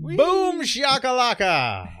this. Whee! Boom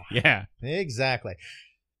shakalaka. Yeah. Exactly.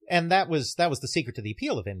 And that was the secret to the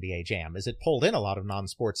appeal of NBA Jam, is it pulled in a lot of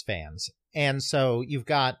non-sports fans. And so you've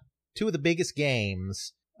got two of the biggest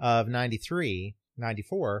games of 93,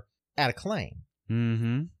 94 at Acclaim.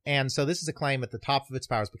 Mm-hmm. And so this is Acclaim at the top of its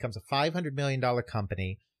powers, becomes a $500 million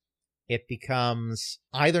company. It becomes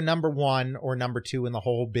either number 1 or number 2 in the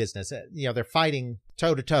whole business. They're fighting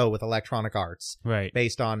toe to toe with Electronic Arts. Right.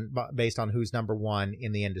 Based on who's number 1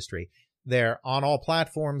 in the industry. They're on all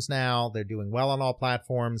platforms now. They're doing well on all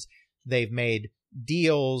platforms. They've made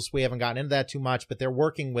deals. We haven't gotten into that too much, but they're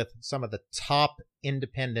working with some of the top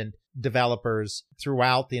independent developers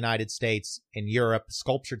throughout the United States and Europe.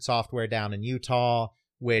 Sculptured Software down in Utah,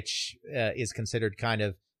 which is considered kind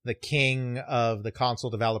of the king of the console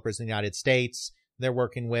developers in the United States. They're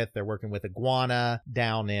working with Iguana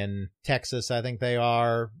down in Texas, I think they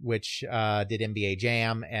are, which did NBA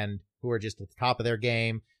Jam and who are just at the top of their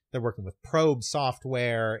game. They're working with Probe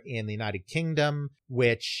Software in the United Kingdom,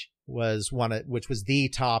 which was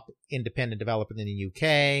the top independent developer in the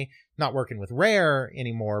UK. Not working with Rare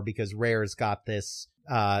anymore because Rare's got this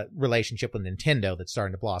relationship with Nintendo that's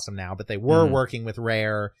starting to blossom now, but they were working with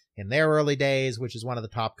Rare in their early days, which is one of the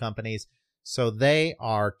top companies. So they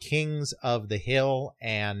are kings of the hill,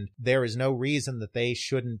 and there is no reason that they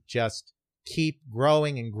shouldn't just keep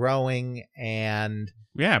growing and growing. And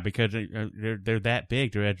yeah, because they're that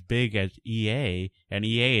big. They're as big as EA, and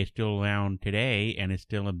EA is still around today and is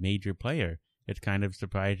still a major player. It's kind of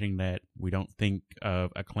surprising that we don't think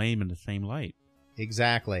of Acclaim in the same light.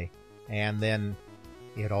 Exactly. And then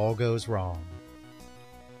it all goes wrong.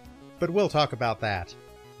 But we'll talk about that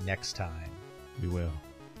next time. We will.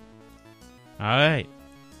 All right.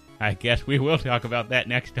 I guess we will talk about that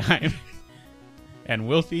next time. And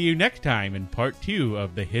we'll see you next time in part 2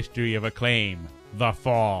 of the history of Acclaim. The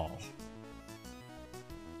Fall.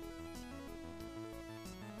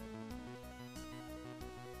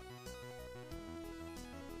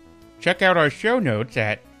 Check out our show notes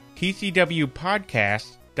at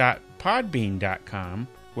tcwpodcast.podbean.com,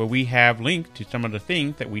 where we have links to some of the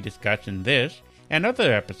things that we discuss in this and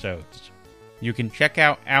other episodes. You can check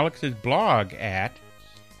out Alex's blog at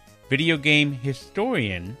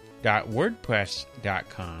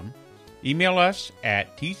videogamehistorian.wordpress.com, email us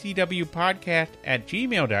at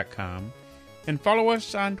tcwpodcast@gmail.com, and follow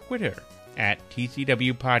us on Twitter at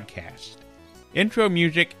tcwpodcast. Intro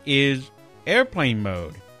music is Airplane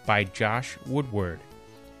Mode by Josh Woodward,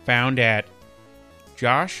 found at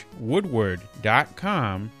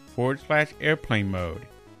joshwoodward.com/airplane mode,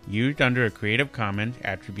 used under a Creative Commons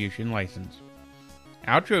Attribution License.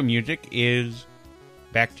 Outro music is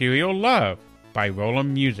Bacterial Love by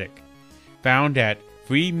Roland Music, found at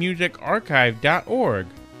freemusicarchive.org,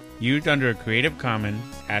 used under a Creative Commons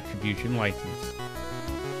Attribution License.